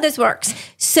 show you how this works.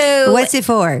 So What's it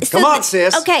for? Come on,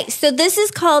 sis. Okay, so this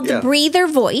is called the Yeah. breather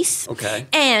voice. Okay.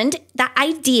 And the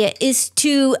idea is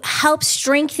to help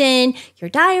strengthen your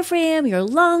diaphragm, your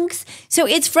lungs. So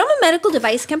it's from a medical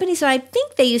device company. So I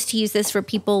think they used to use this for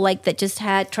people like that just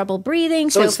had trouble breathing.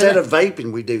 So for instead the- of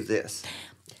vaping, we do this.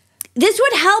 this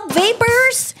would help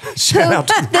vapors. Shout out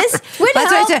to This would That's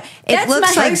help. right. It That's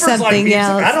looks my- like something music.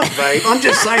 else. I don't vape. I'm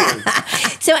just saying.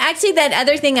 So actually, that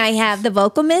other thing I have, the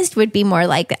vocal mist, would be more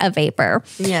like a vapor.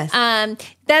 Yes.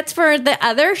 That's for the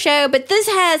other show, but this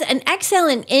has an exhale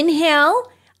and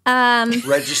inhale.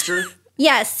 Register.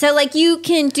 Yes, so like you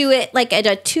can do it like at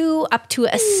a 2 up to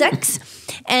a 6,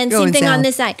 and Going same thing on south.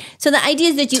 this side. So the idea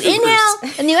is that you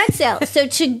inhale and you exhale. So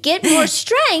to get more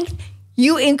strength,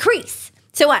 you increase.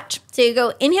 So watch. So you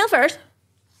go inhale first.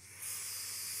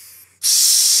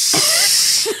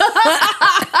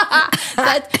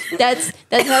 that's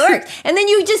how it works. And then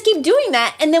you just keep doing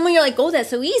that. And then when you're like, oh, that's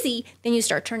so easy, then you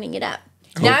start turning it up.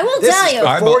 Now I will This tell is you.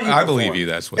 before you I perform. believe you.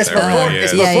 That's what It's that before- really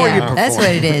it's is. before you That's what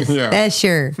it is. Yeah. That's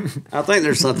sure. I think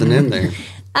there's something in there.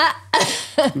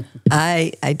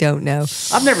 I don't know.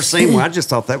 I've never seen one. I just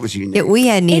thought that was unique. We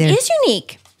hadn't It either. is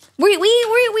unique. We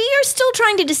are still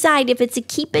trying to decide if it's a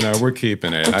keep it. No, we're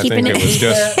keeping it. I keeping think it. it was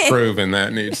just proven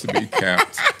that needs to be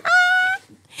kept.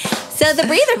 So the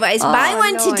breather voice, buy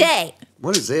one no. today.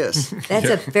 What is this? That's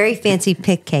a very fancy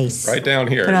pick case. Right down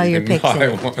here. Put all you your can picks buy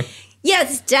in. one.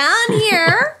 Yes, down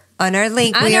here On our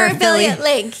link, on we our are affiliate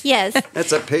link. Yes,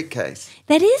 That's a pick case.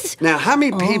 that is. Now, how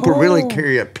many people really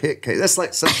carry a pick case? That's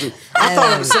like something. I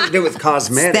thought it was something to do with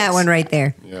cosmetics. That one right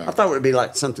there. I thought it would be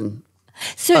like something.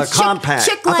 So A it's compact.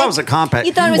 Chick I thought it was a compact.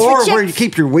 You thought it was or for where chicks. you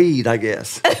keep your weed, I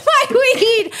guess. My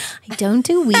weed. I don't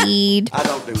do weed. I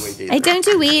don't do weed either. I don't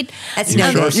do weed. That's You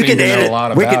no sure good. seem can to know edit. a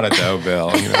lot We about can- it, though,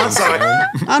 Bill. You know what I'm I'm sorry.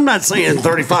 saying? I'm not saying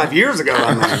 35 years ago.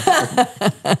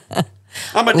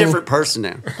 I'm a different person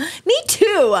now. Me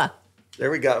too.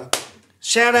 There we go.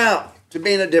 Shout out to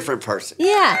being a different person.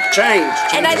 Yeah. Change.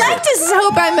 And I like to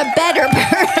hope I'm a better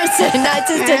person, not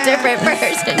just a different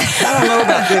person. I don't know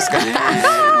about this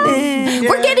guy.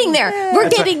 We're getting there. We're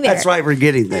getting there. That's right. We're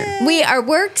getting there. We are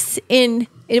works in,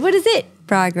 what is it?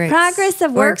 Progress. Progress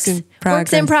of works.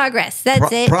 Works in progress.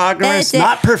 That's it. Progress, That's it.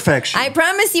 not perfection. I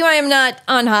promise you I am not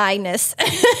on highness.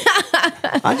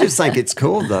 I just think it's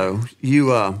cool, though.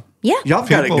 Yeah. Y'all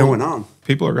got it going on.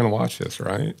 People are going to watch this,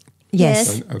 right?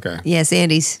 Yes. Okay. Yes,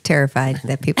 Andy's terrified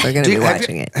that people are going to be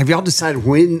watching it. Have y'all decided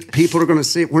when people are going to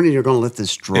see it? When are you going to let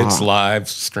this drop? It's live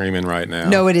streaming right now.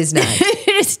 No, it is not.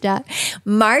 It's not.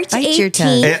 March Bite your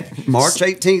tongue. 18th. March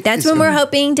 18th. That's is when we're gonna-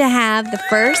 hoping to have the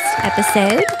first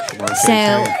episode. So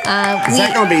Is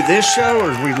that going to be this show, or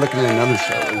are we looking at another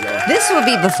show? This will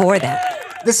be before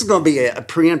that. This is going to be a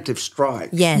preemptive strike.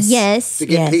 Yes. yes, To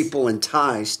get Yes. people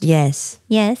enticed Yes.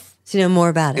 yes, To know more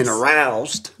about and us.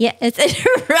 aroused. yeah. It's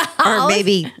Or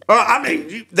maybe. I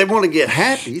mean, they want to get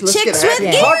happy. Let's Chicks get happy.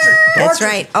 with gear. That's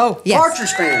right. Oh, yes.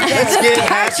 Partridge fans. Let's get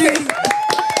happy.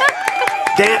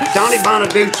 Donnie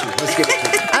Bonaducci. Let's get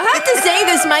it. I have to say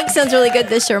this mic sounds really good.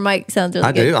 This your mic sounds really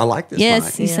I good. do. I like this. Yes,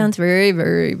 mic. he sounds very,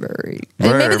 very, very.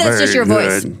 Very, Maybe that's just very your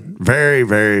voice. good. Very,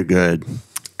 very good.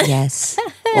 Yes.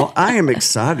 Well, I am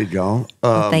excited, y'all.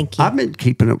 thank you. I've been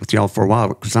keeping up with y'all for a while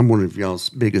because I'm one of y'all's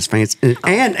biggest fans. And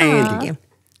Andy.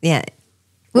 Yeah.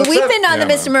 Well, What's we've up? been on the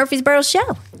Yeah. Mr. Murfreesboro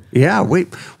show. Yeah,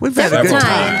 we've had a Several good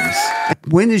times. time.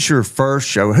 When is your first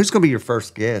show? Who's going to be your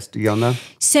first guest? Do y'all know?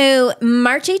 So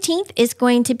March 18th is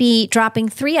going to be dropping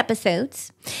 3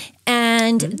 episodes.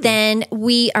 And then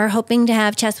we are hoping to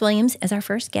have Chess Williams as our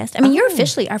first guest. I mean, you're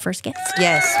officially our first guest.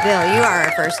 Yes, Bill, you are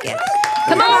our first guest.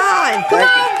 Come on. Come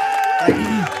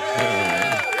on.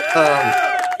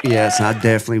 Yes, I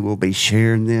definitely will be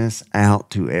sharing this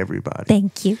out to everybody.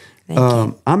 Thank you.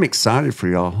 I'm excited for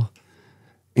y'all,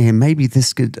 and maybe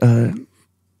this could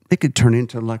it could turn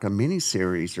into like a mini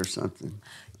series or something.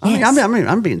 Yes.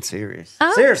 I'm being serious.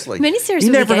 Seriously, miniseries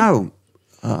You would be never good.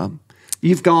 know.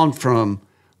 You've gone from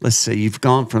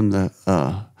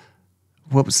the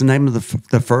what was the name of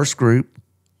the first group?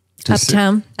 To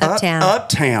Uptown. Uptown.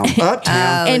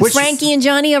 Uptown. And Which- Frankie and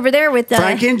Johnny over there with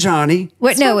Frankie and Johnny,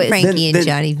 What? No, it's Frankie then- and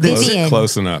Johnny. then- Vivian.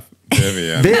 Close enough.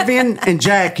 Vivian. Vivian and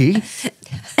Jackie,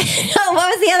 what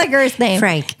was the other girl's name?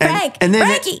 Frank. and then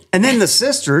Frankie. and then the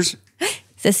sisters,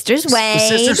 Sisters Wade.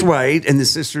 the sisters Wade and the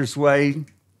sisters Wade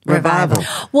revival.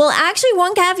 Well, actually,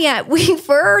 one caveat: we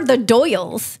were the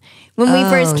Doyles when we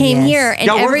first came yes. here, and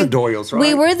Y'all were the Doyles, right?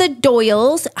 We were the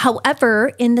Doyles.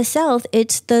 However, in the South,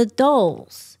 it's the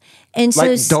Doles. And so,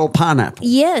 Like dull pineapple.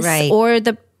 yes, Right. or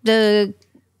the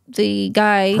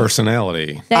guy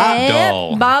Personality. Dole.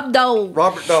 Dole. Bob Dole.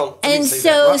 Robert Dole. Let me And see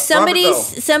so that.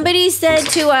 somebody said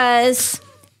to us,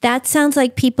 that sounds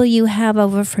like people you have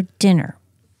over for dinner.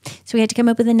 So we had to come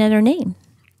up with another name.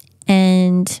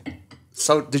 And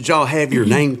So did y'all have your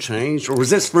name changed, or was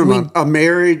this from a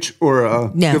marriage or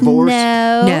a divorce?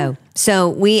 No. So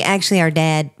we actually, our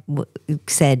dad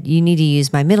said, you need to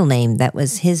use my middle name. That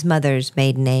was his mother's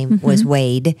maiden name was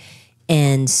Wade.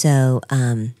 And so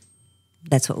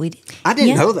that's what we did. I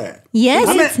didn't know that.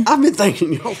 Yes, I've been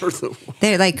thinking y'all were the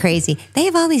They're like crazy. They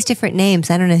have all these different names.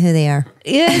 I don't know who they are.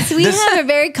 yes, we have a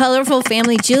very colorful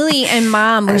family. Julie and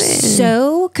Mom were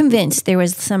so convinced there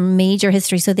was some major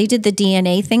history. So they did the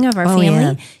DNA thing of our family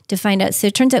yeah. to find out. So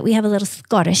it turns out we have a little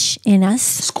Scottish in us.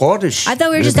 Scottish. I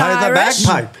thought we were just They play Irish. the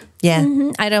bagpipe.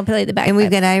 Yeah. I don't play the bagpipe. And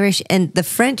we've got Irish, and the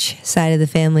French side of the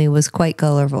family was quite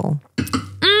colorful.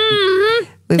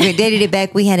 We dated it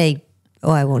back. We had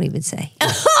I won't even say.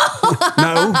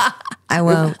 No. I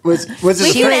won't. Was it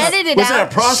We can a, edit it was out.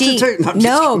 it a prostitute? I'm just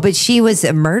No, kidding. but she was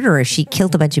a murderer. She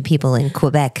killed a bunch of people in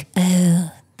Quebec.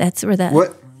 That's where that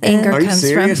What? anger Are you comes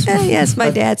serious? from. Yes,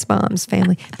 my dad's mom's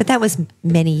family. But that was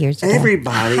many years ago.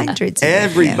 Everybody, Hundreds of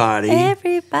years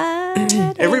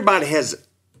ago. everybody has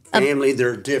family.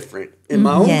 They're different. In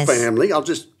my own Yes. family, I'll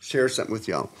just share something with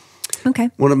y'all. Okay.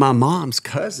 One of my mom's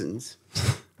cousins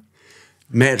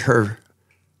met her.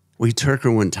 We took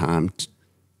her one time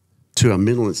to a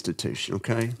mental institution.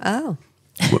 Okay. Oh.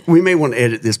 We may want to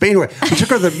edit this, but anyway, we took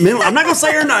her to the mental. I'm not going to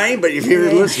say her name, but if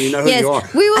you're listening, you know who Yes, you are.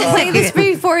 we will play this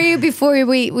before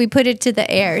we put it to the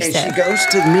air. And So she goes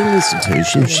to the mental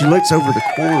institution. She looks over the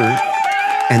corner,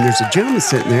 and there's a gentleman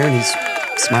sitting there, and he's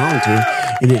smiling to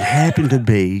her. And it happened to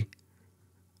be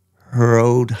her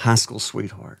old high school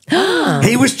sweetheart.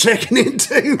 He was checking in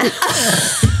too.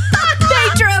 they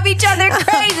drove each other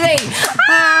crazy.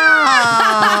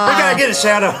 We gotta get a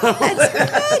shout out.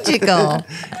 Magical.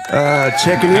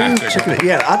 Checking in.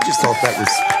 Yeah, I just thought that was.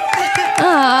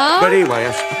 But anyway,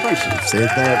 I probably should have said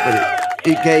that, but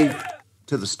it gave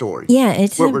to the story. Yeah,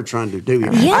 it's what we're trying to do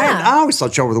here. Yeah. I always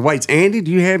thought y'all were the weights. Andy,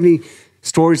 do you have any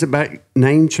stories about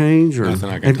name change or Nothing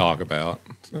I can talk about.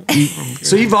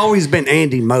 So you've always been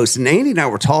Andy Most, and Andy and I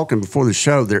were talking before the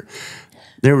show.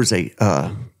 There was a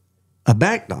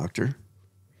back doctor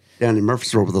down in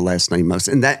Murfreesboro with the last name Most,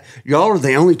 and that y'all are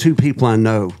the only two people I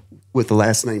know with the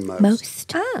last name Most.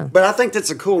 most. Oh. But I think that's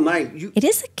a cool name. It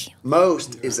is a cute.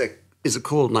 Most is a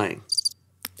cool name.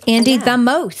 Andy the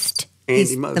most. Andy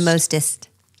He's Most. the mostest.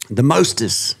 The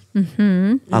mostest.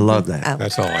 I love that. Oh.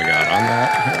 That's all I got on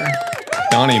that.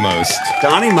 Donnie Most.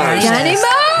 Donnie Most. Johnny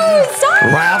Most.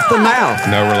 Ralph the Mouth.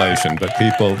 No relation, but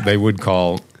people, they would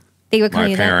call They would call my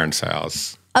you that. parents'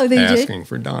 house Oh, they did? asking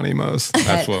for Donnie Most.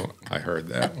 That's what I heard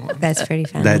that one. That's pretty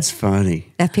funny. That's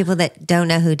funny. Now, people that don't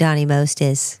know who Donnie Most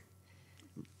is.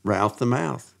 Ralph the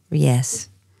Mouth. Yes.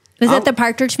 Was that the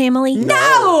Partridge Family?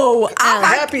 No!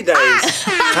 Happy Days.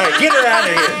 Hey, get her out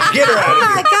of here. Get her out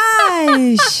of here.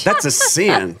 Oh, gosh. That's a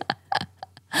sin.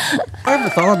 Ever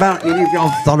thought about any of y'all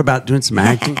thought about doing some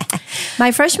acting?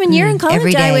 My freshman year in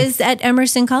every college, I day. was at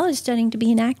Emerson College studying to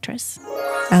be an actress.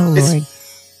 Oh, Lord.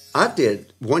 I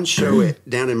did one show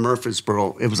down in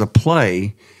Murfreesboro. It was a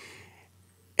play,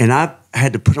 and I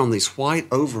had to put on these white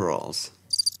overalls.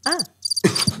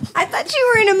 I thought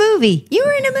you were in a movie. You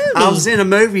were in a movie. I was in a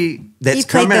movie that's You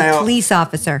played coming the out. police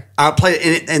officer. I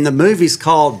played, and the movie's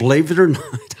called, believe it or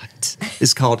not,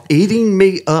 it's called Eating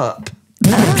Me Up.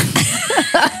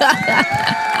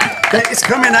 It's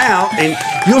coming out, and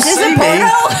you'll see me.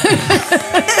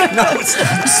 No, it's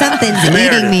not. Something's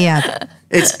Meredith. eating me up.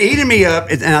 It's eating me up,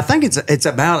 and I think it's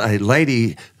about a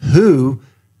lady who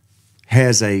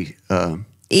has a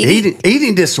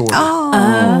eating disorder.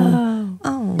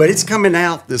 But it's coming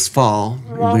out this fall.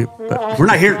 But we're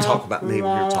not here to talk about me.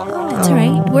 We're here to talk about. That's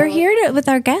right. We're here with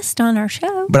our guest on our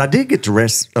show. But I did get to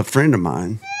rest a friend of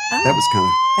mine. That was kind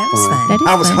of That was fun. That is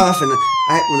I was fun.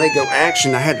 huffing. When they go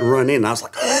action, I had to run in. And I was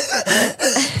like,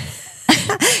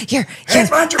 You're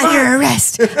mind your under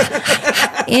arrest.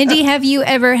 Andy, have you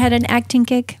ever had an acting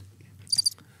gig?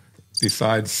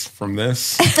 Besides from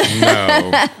this,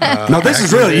 no. no, this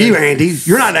is really you, Andy.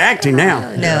 You're not acting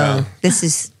now. No, this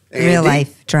is Andy? real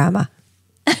life drama.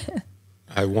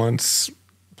 I once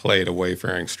played a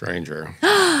wayfaring stranger.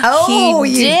 Oh,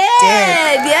 He did.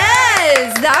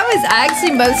 Yes. That was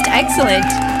actually most excellent.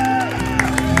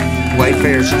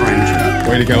 Wayfair stranger.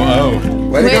 Way to go, oh.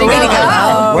 Way to go.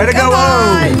 go. Way to go.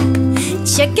 Oh.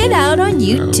 Check it out on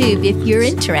YouTube if you're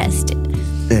interested.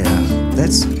 Yeah,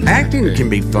 that's acting can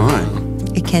be fun.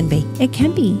 It can be. It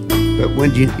can be. But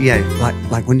when do you,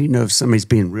 like when do you know if somebody's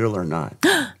being real or not?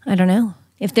 I don't know.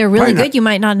 If they're really Probably not. good, you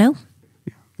might not know.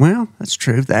 Well, that's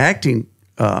true. The acting,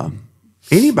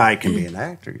 anybody can be an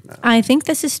actor, you know. I think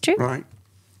this is true. Right.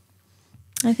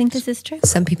 I think this is true.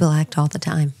 Some people act all the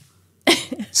time.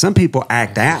 Some people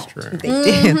act out. True. They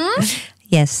do.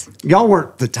 Yes. Y'all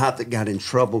weren't the type that got in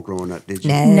trouble growing up, did you?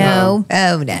 No.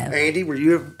 Oh, no. Andy, were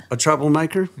you a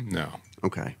troublemaker? No.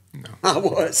 Okay. No. I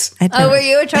was. I Oh, don't. were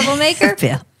you a troublemaker?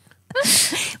 Bill.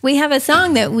 We have a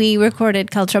song that we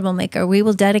recorded called Troublemaker. We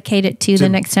will dedicate it to you the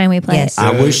next time we play Yes. it.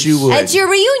 I wish you would. At your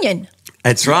reunion.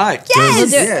 That's right. Yes! We'll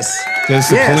do it. Yes. Does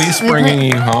the Yes. police bringing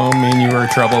you home mean you were a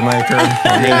troublemaker?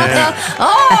 I mean,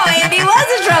 Oh, Andy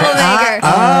was a troublemaker.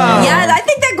 Yeah, I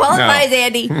think that qualifies, No.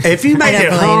 Andy. If you made don't it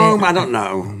believe home, I don't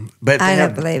know. But I they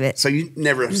don't believe it. So you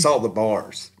never saw the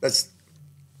bars. That's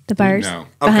The bars. no.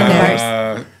 Behind the Okay.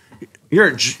 bars. you're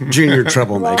a junior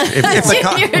troublemaker. If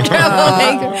the Junior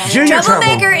troublemaker. Junior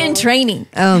Troublemaker in training.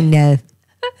 Oh, no.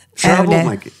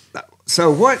 troublemaker. So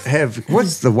what's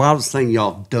the wildest thing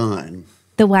y'all done?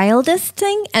 The wildest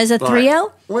thing as a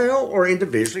trio? Well, or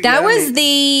individually. That yeah, I was mean,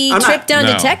 the I'm trip not- down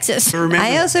No. to Texas. remember.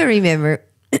 I also remember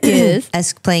Yes.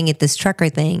 us playing at this trucker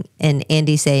thing and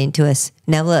Andy saying to us,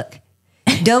 now look,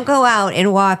 don't go out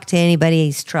and walk to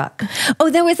anybody's truck. Oh,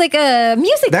 there was like a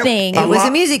music That- thing. a It was lot-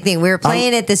 a music thing. We were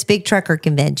playing at this big trucker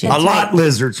convention. a lot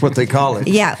lizard's what they call it.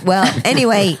 Yeah, well,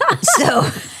 anyway, so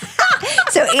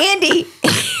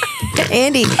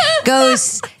Andy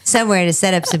goes somewhere to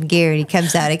set up some gear and he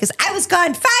comes out. He goes, I was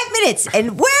gone 5 minutes.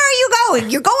 And where are you going?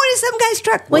 You're going to some guy's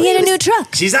truck. Well, he had a was- new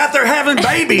truck. She's out there having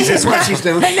babies. Is what she's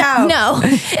doing. No. No.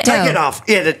 Take it off.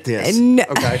 Edit this. No.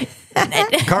 Okay.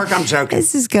 Kirk, I'm joking.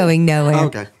 This is going nowhere.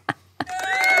 Okay.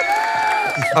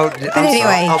 Oh, I'm But sorry.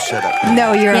 anyway, I'll shut up.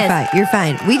 No, you're Yes. fine. You're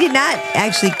fine. We did not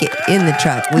actually get in the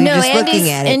truck. We were No, just looking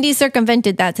at it. Andy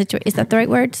circumvented that situation. Is that the right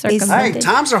word? Hey, Circumvented.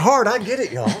 times are hard. I get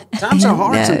it, y'all. Times are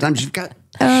hard. No. Sometimes you've got.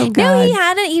 Oh,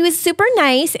 God. No, he was super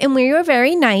nice, and we were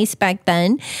very nice back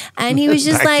then. And he was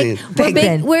just Back like, then. Back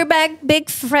then. we're big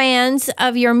fans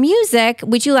of your music.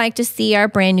 Would you like to see our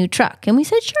brand new truck? And we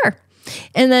said, sure.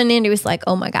 And then Andy was like,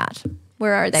 oh my God,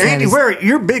 where are they? Andy, where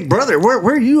your big brother? Where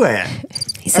are you at?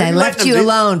 He said, I you left letting you him do-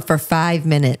 alone for 5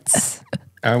 minutes.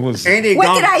 I was. Andy had What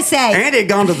gone- did I say? Andy had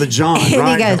gone to the John, And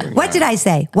right? he goes, what did I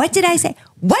say? What did I say?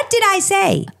 What did I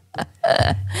say?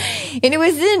 And it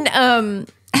was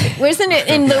wasn't it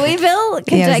in Louisville,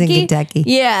 Kentucky? Yeah, it was in Kentucky.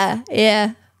 Yeah,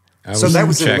 yeah. I So was that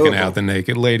was in checking Louisville. out the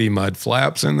naked lady mud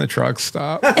flaps in the truck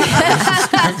stop. It's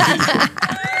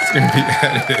going to be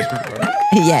edited.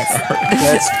 Yes.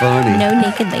 That's funny. No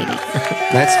naked ladies.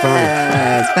 That's funny.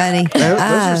 That's funny. Those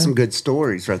are some good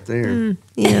stories right there.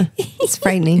 Yeah. It's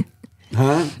frightening.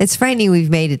 Huh? It's frightening we've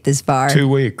made it this far. 2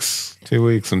 weeks. 2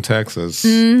 weeks in Texas.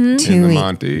 Mm-hmm. 2 In the weeks.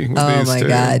 Monte. With Oh, these my two.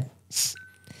 God.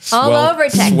 All over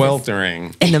Texas.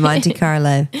 Sweltering. In the Monte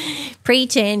Carlo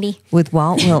Preach, Andy. with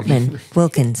Walt Wilkins.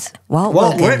 Walt Walt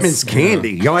Wilkins. Whitman's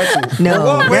candy. Y'all had some, No,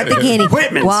 Walt not the candy.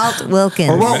 Whitman's. Walt Wilkins.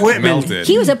 Or Walt Whitman. Melted.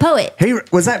 He was a poet. He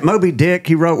was that Moby Dick.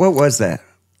 He wrote. What was that?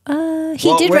 He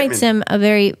Walt did Whitman. write some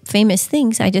very famous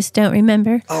things. I just don't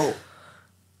remember. Oh,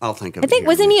 I'll think of. I think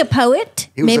wasn't he a poet?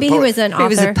 He was Maybe a he poet. was an author. He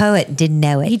was a poet and didn't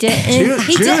know it. He didn't. Julie,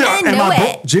 He didn't know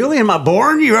it. Julie, am I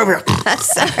born? You over here?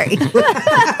 Sorry.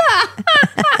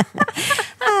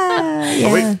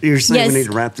 You're saying Yes. we need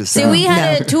to wrap this So up. we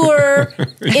had a tour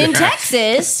in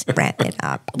Texas Wrap it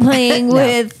up. playing No.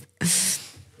 with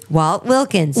Walt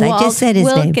Wilkins. I Walt just said his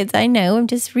name. Wilkins. I know. I'm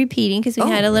just repeating because we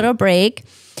had a little break.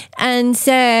 And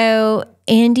so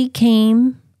Andy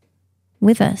came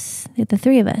with us. The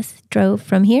three of us drove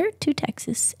from here to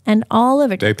Texas and all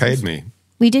over They Texas. paid me.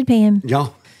 We did pay him.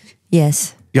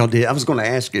 Yes. Y'all did. I was going to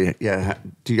ask you. Yeah.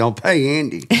 Do y'all pay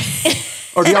Andy?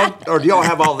 Or do y'all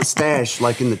have all the stash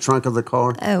like in the trunk of the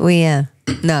car?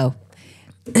 No.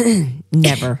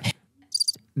 Never.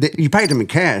 You paid him in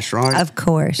cash, right? Of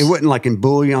course. It wasn't like in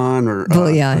bullion or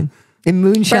Bullion. And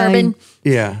moonshine. Bourbon.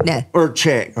 Yeah. No. Or a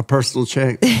check, a personal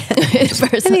check.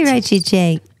 Let me write you a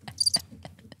check.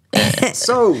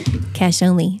 So Cash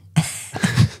only. I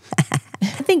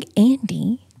think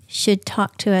Andy should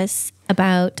talk to us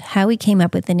about how we came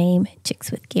up with the name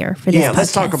Chicks with Gear for this yeah,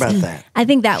 let's talk podcast. about that. I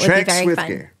think that would be Chicks very with fun.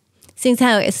 Gear. Seeing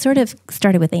how it sort of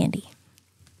started with Andy.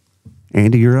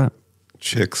 Andy, you're up.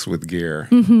 Chicks with gear.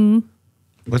 Mm-hmm.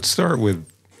 Let's start with.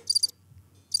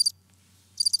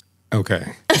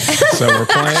 Okay. So we're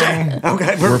playing.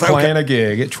 Okay, We're okay. playing a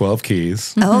gig at 12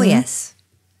 Keys. Oh, yes.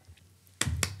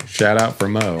 Shout out for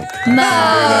Mo.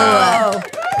 Mo.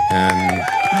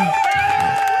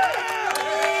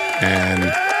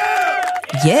 And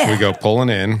Yeah. we go pulling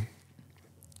in.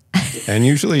 And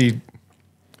usually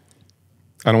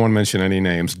I don't want to mention any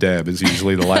names. Deb is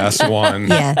usually the last one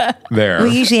Yeah. there.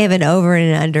 We usually have an over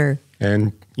and an under.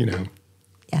 And,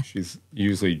 Yeah. she's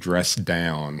usually dressed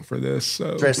down for this.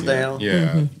 So, Dressed down?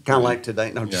 Yeah. Kind of like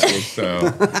today. No, just kidding.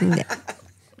 So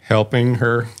helping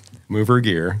her move her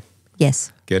gear,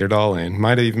 Yes. get it all in.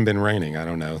 Might have even been raining. I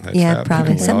don't know. That's Yeah, happening.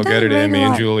 probably. We all Sometimes get it in. rain Me a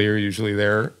and lot. Julie are usually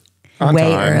there on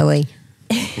Way time. early.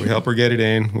 We help her get it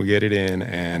in. We get it in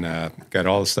and got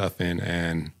all the stuff in.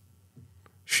 And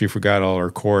she forgot all her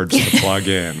cords to plug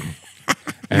in.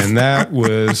 And that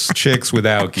was chicks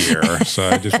without gear. So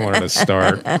I just wanted to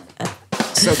start.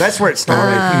 So that's where it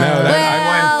started.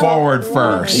 I went forward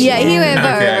first. Yeah, he went Okay,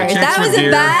 forward. chicks That with was a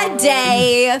gear. bad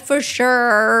day for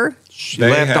sure. She They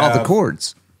left all the have-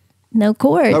 cords. No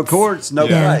cords. No cords, no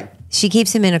Yeah. play. She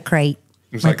keeps him in a crate,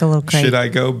 It's like a little crate. Should I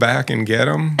go back and get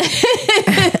them?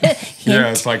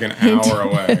 Yeah, it's like an hour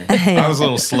away. I was a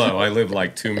little slow. I live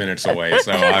like 2 minutes away,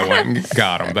 so I went and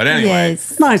got them. But anyway,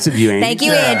 Yes. Nice of you, Andy. Thank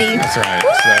you, yeah, Andy. that's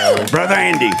right. So Brother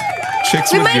Andy.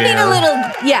 chicks We with might gear. need a little,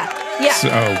 yeah. So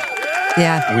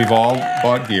Yeah. we've all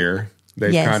bought gear.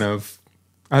 They've Yes.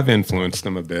 I've influenced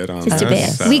them a bit on Just a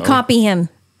this. bit. so, We copy him,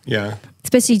 Yeah,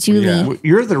 especially Julie. Yeah. Well,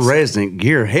 you're the resident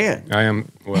gear head. I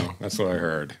am. Well, that's what I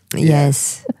heard.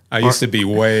 Yes. I used to be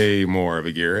way more of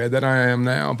a gearhead than I am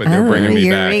now, but they're bringing me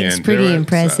your back rig's into pretty it, so-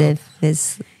 impressive.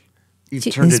 His You've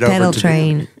turned his it over pedal to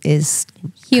train is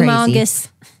crazy. Humongous.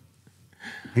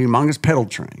 the humongous pedal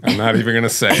train. I'm not even going to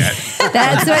say it.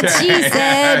 That's what she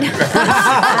said.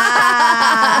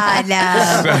 I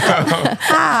know.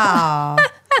 Oh.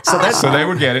 So that's So they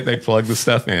would get it. They plug the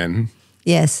stuff in.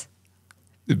 Yes.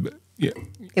 Yeah.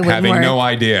 It wouldn't Having work. no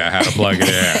idea how to plug it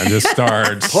in. Just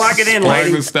start Plug it in, plug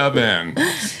lady. the stuff in.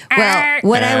 Well,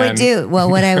 what I would And- do,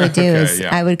 Okay, is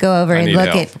yeah. I would go over I and need look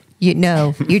help. at you.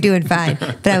 No, you're doing fine.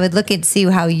 But I would look and see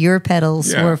how your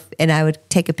pedals Yeah. were, and I would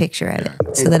take a picture of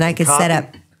it, so then I could set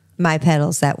up my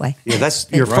pedals that way. Yeah, that's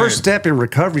your Right. first step in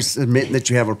recovery is admitting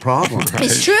that you have a problem.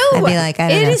 It's true. I'd be like, I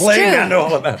don't It know. is Lady, I true. know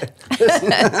all about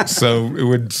it. So it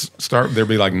would start, there'd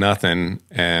be like nothing,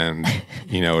 and,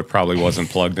 it probably wasn't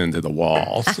plugged into the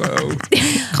wall. So,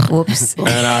 Whoops. and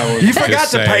I would You forgot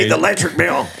just to pay say, the electric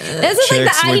bill. This is like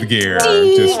Chicks the with gear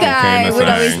IT just guy became a would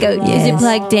always thing. go, is it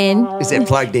plugged in? Is it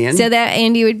plugged in? So that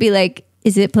Andy would be like,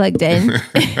 is it plugged in?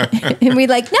 And we'd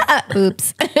like, nah,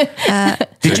 oops.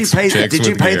 did you pay? Chicks Did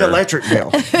you with pay the gear. electric bill?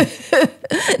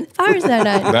 How is that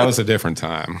not? that was a different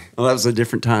time. Well, that was a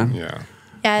different time. Yeah.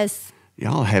 Yes.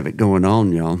 Y'all have it going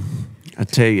on, y'all. I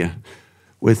tell you,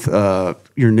 with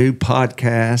your new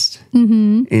podcast,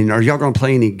 and are y'all going to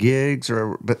play any gigs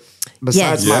or? But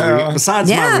besides Yes. my Yeah. besides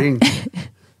Yeah. my ring,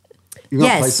 you going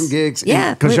to play Yes. some gigs?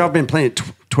 Yeah. because y'all been playing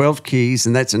 12 keys,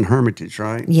 and that's in Hermitage,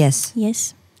 right? Yes.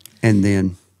 Yes. And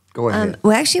then go ahead.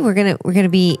 Well, actually, we're gonna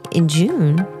be in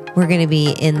June. We're gonna be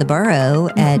in the Borough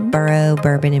at Borough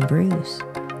Bourbon and Brews.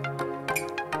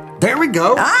 There we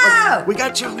go. Oh! We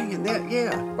got y'all in there.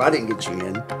 Yeah. Well, I didn't get you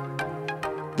in.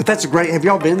 But that's a great. Have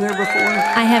y'all been there before?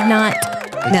 I have not.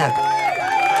 No.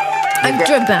 I'm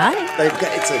dramatic. They've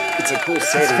got, it's a cool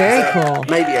setting. very It's cool.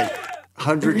 Maybe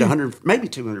 100 to 100, maybe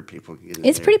 200 people can get in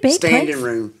It's there. pretty big Standing place.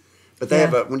 room. But they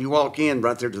Yeah. have when you walk in,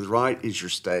 right there to the right is your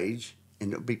stage,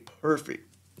 and it'll be perfect.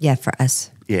 Yeah, for us.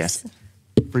 Yes.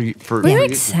 For you, for We're you.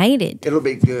 excited. It'll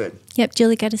be good. Yep,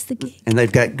 Julie got us the gig. And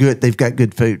they've got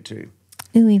good food too.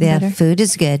 Ooh, even Yeah, better. food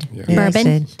is good. Very Bourbon.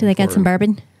 good. Do they got some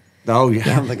bourbon? Oh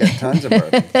yeah, they got tons of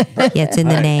bourbon. Yeah, it's in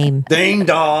the name. Ding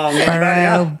dong. Everybody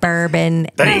Borough out. Bourbon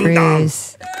Ding dong.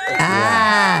 Brews.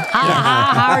 Ah,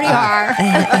 Hardy har.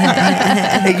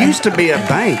 It used to be a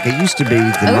bank. It used to be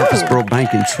the Murfreesboro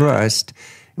Bank and Trust.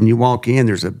 When you walk in,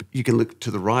 you can look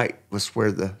to the right was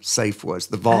where the safe was,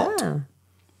 the vault. Oh.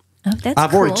 Oh, that's I've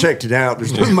cool. already checked it out.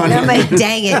 There's no money. No, but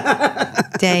dang it.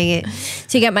 Dang it.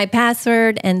 So you got my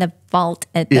password and the vault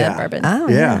at the Yeah. bourbon. Oh,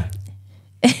 Yeah.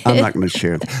 I'm not going to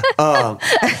share that.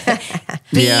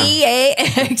 Yeah.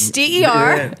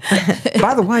 BAXDER.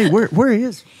 By the way, where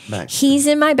is Max? He's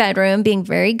in my bedroom being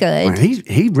very good.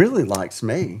 He really likes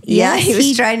me. Yeah, Yes, he was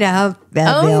he- trying to help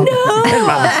Oh, Bill.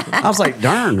 I was like,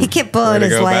 darn. He kept Way pulling to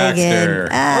his go, leg Baxter. in.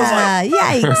 Ah,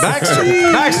 yikes.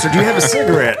 Baxter, do you have a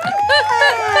cigarette?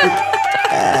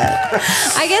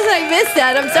 I guess I missed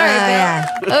that. I'm sorry,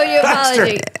 Bill. yeah. Oh, you Baxter,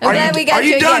 apology. I'm glad we got are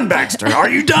you again. done, Baxter? Are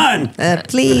you done?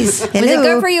 Please. Was Hello. it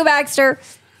good for you, Baxter?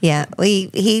 Yeah,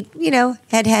 he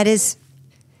had his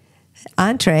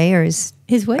entree or his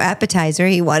what? appetizer.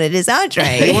 He wanted his entree.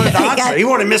 He wanted the He answer. got- He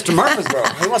wanted Mr. Murfreesboro.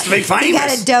 He wants to be famous. He got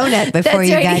a donut before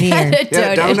you right, got he had here. a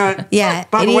Yeah, donut. donut. Yeah,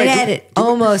 By and the he way, had it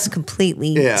almost completely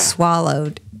Yeah.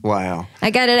 swallowed. Wow.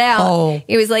 I got it out. Oh.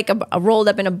 It was like a rolled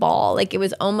up in a ball. Like it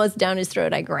was almost down his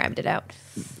throat. I grabbed it out.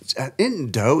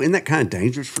 isn't that kind of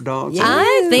dangerous for dogs?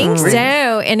 I think so.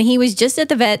 And he was just at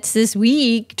the vet's this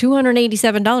week,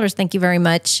 $287. Thank you very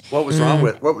much. What was wrong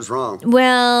with? What was wrong?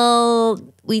 Well,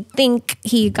 we think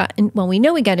we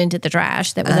know he got into the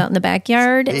trash that was out in the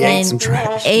backyard. He ate some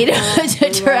trash. Ate the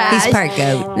trash. He's part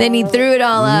goat. Then he threw it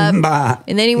all up. Bye.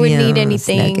 And then he wouldn't eat Yeah,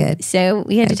 anything. it's no good. So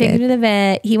we had to take him to the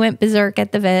vet. He went berserk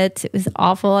at the vet's. It was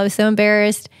awful. I was so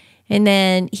embarrassed. And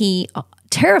then he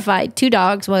terrified 2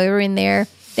 dogs while we were in there.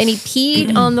 Then he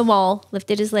peed on the wall,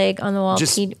 lifted his leg on the wall,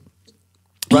 Just peed.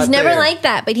 right He's never there. like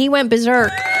that, but he went berserk.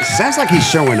 It sounds like he's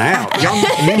showing out. He's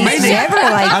never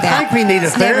like I that. think we need a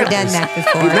He's never therapist. done that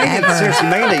before, You may ever. seriously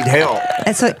may need help.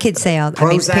 That's what kids say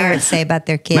Prozac. parents say about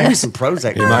their kids. Maybe some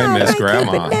Prozac. You might miss My kid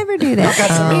grandma. would never do that.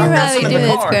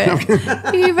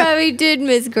 He probably did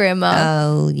miss grandma.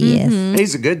 Oh, yes.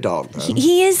 He's a good dog, though.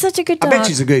 He is such a good I dog. bet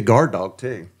she's a good guard dog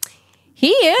too. He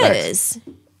is.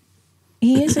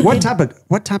 He is What type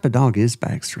of dog is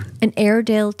Baxter? an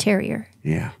Airedale Terrier.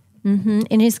 Yeah.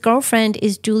 And his girlfriend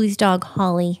is Julie's dog,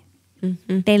 Holly.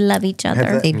 They love each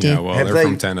other. They do. Yeah, well, Have they're they-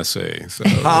 from Tennessee, so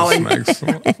Holly. this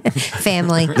makes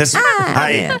Family. This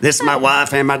is my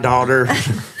wife and my daughter.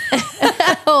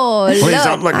 Oh, Please look.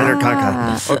 don't look at her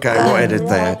caca. Okay, we'll edit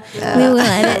that. We will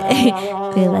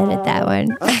edit. We'll edit that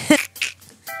one.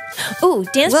 Ooh,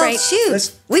 dance Well, break.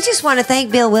 shoot. We just want to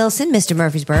thank Bill Wilson, Mr.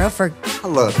 Murfreesboro, for I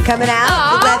love it. coming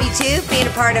out. We love you too, being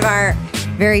a part of our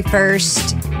very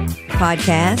first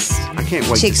podcast. I can't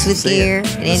wait Chicks to with see Gear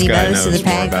it. and This Andy guy Bose of knows the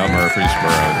more Pack. about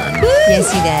Murfreesboro than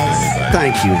Yes, he does.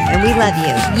 Thank you. And we love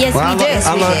you. Yes, Well, we do.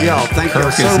 I love do. y'all. Thank you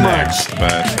Kirk so is much. next,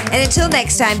 but And until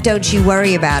next time, don't you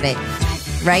worry about it.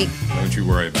 Right? don't you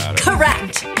worry about it.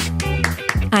 Correct.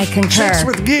 I concur. Chicks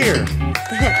with gear.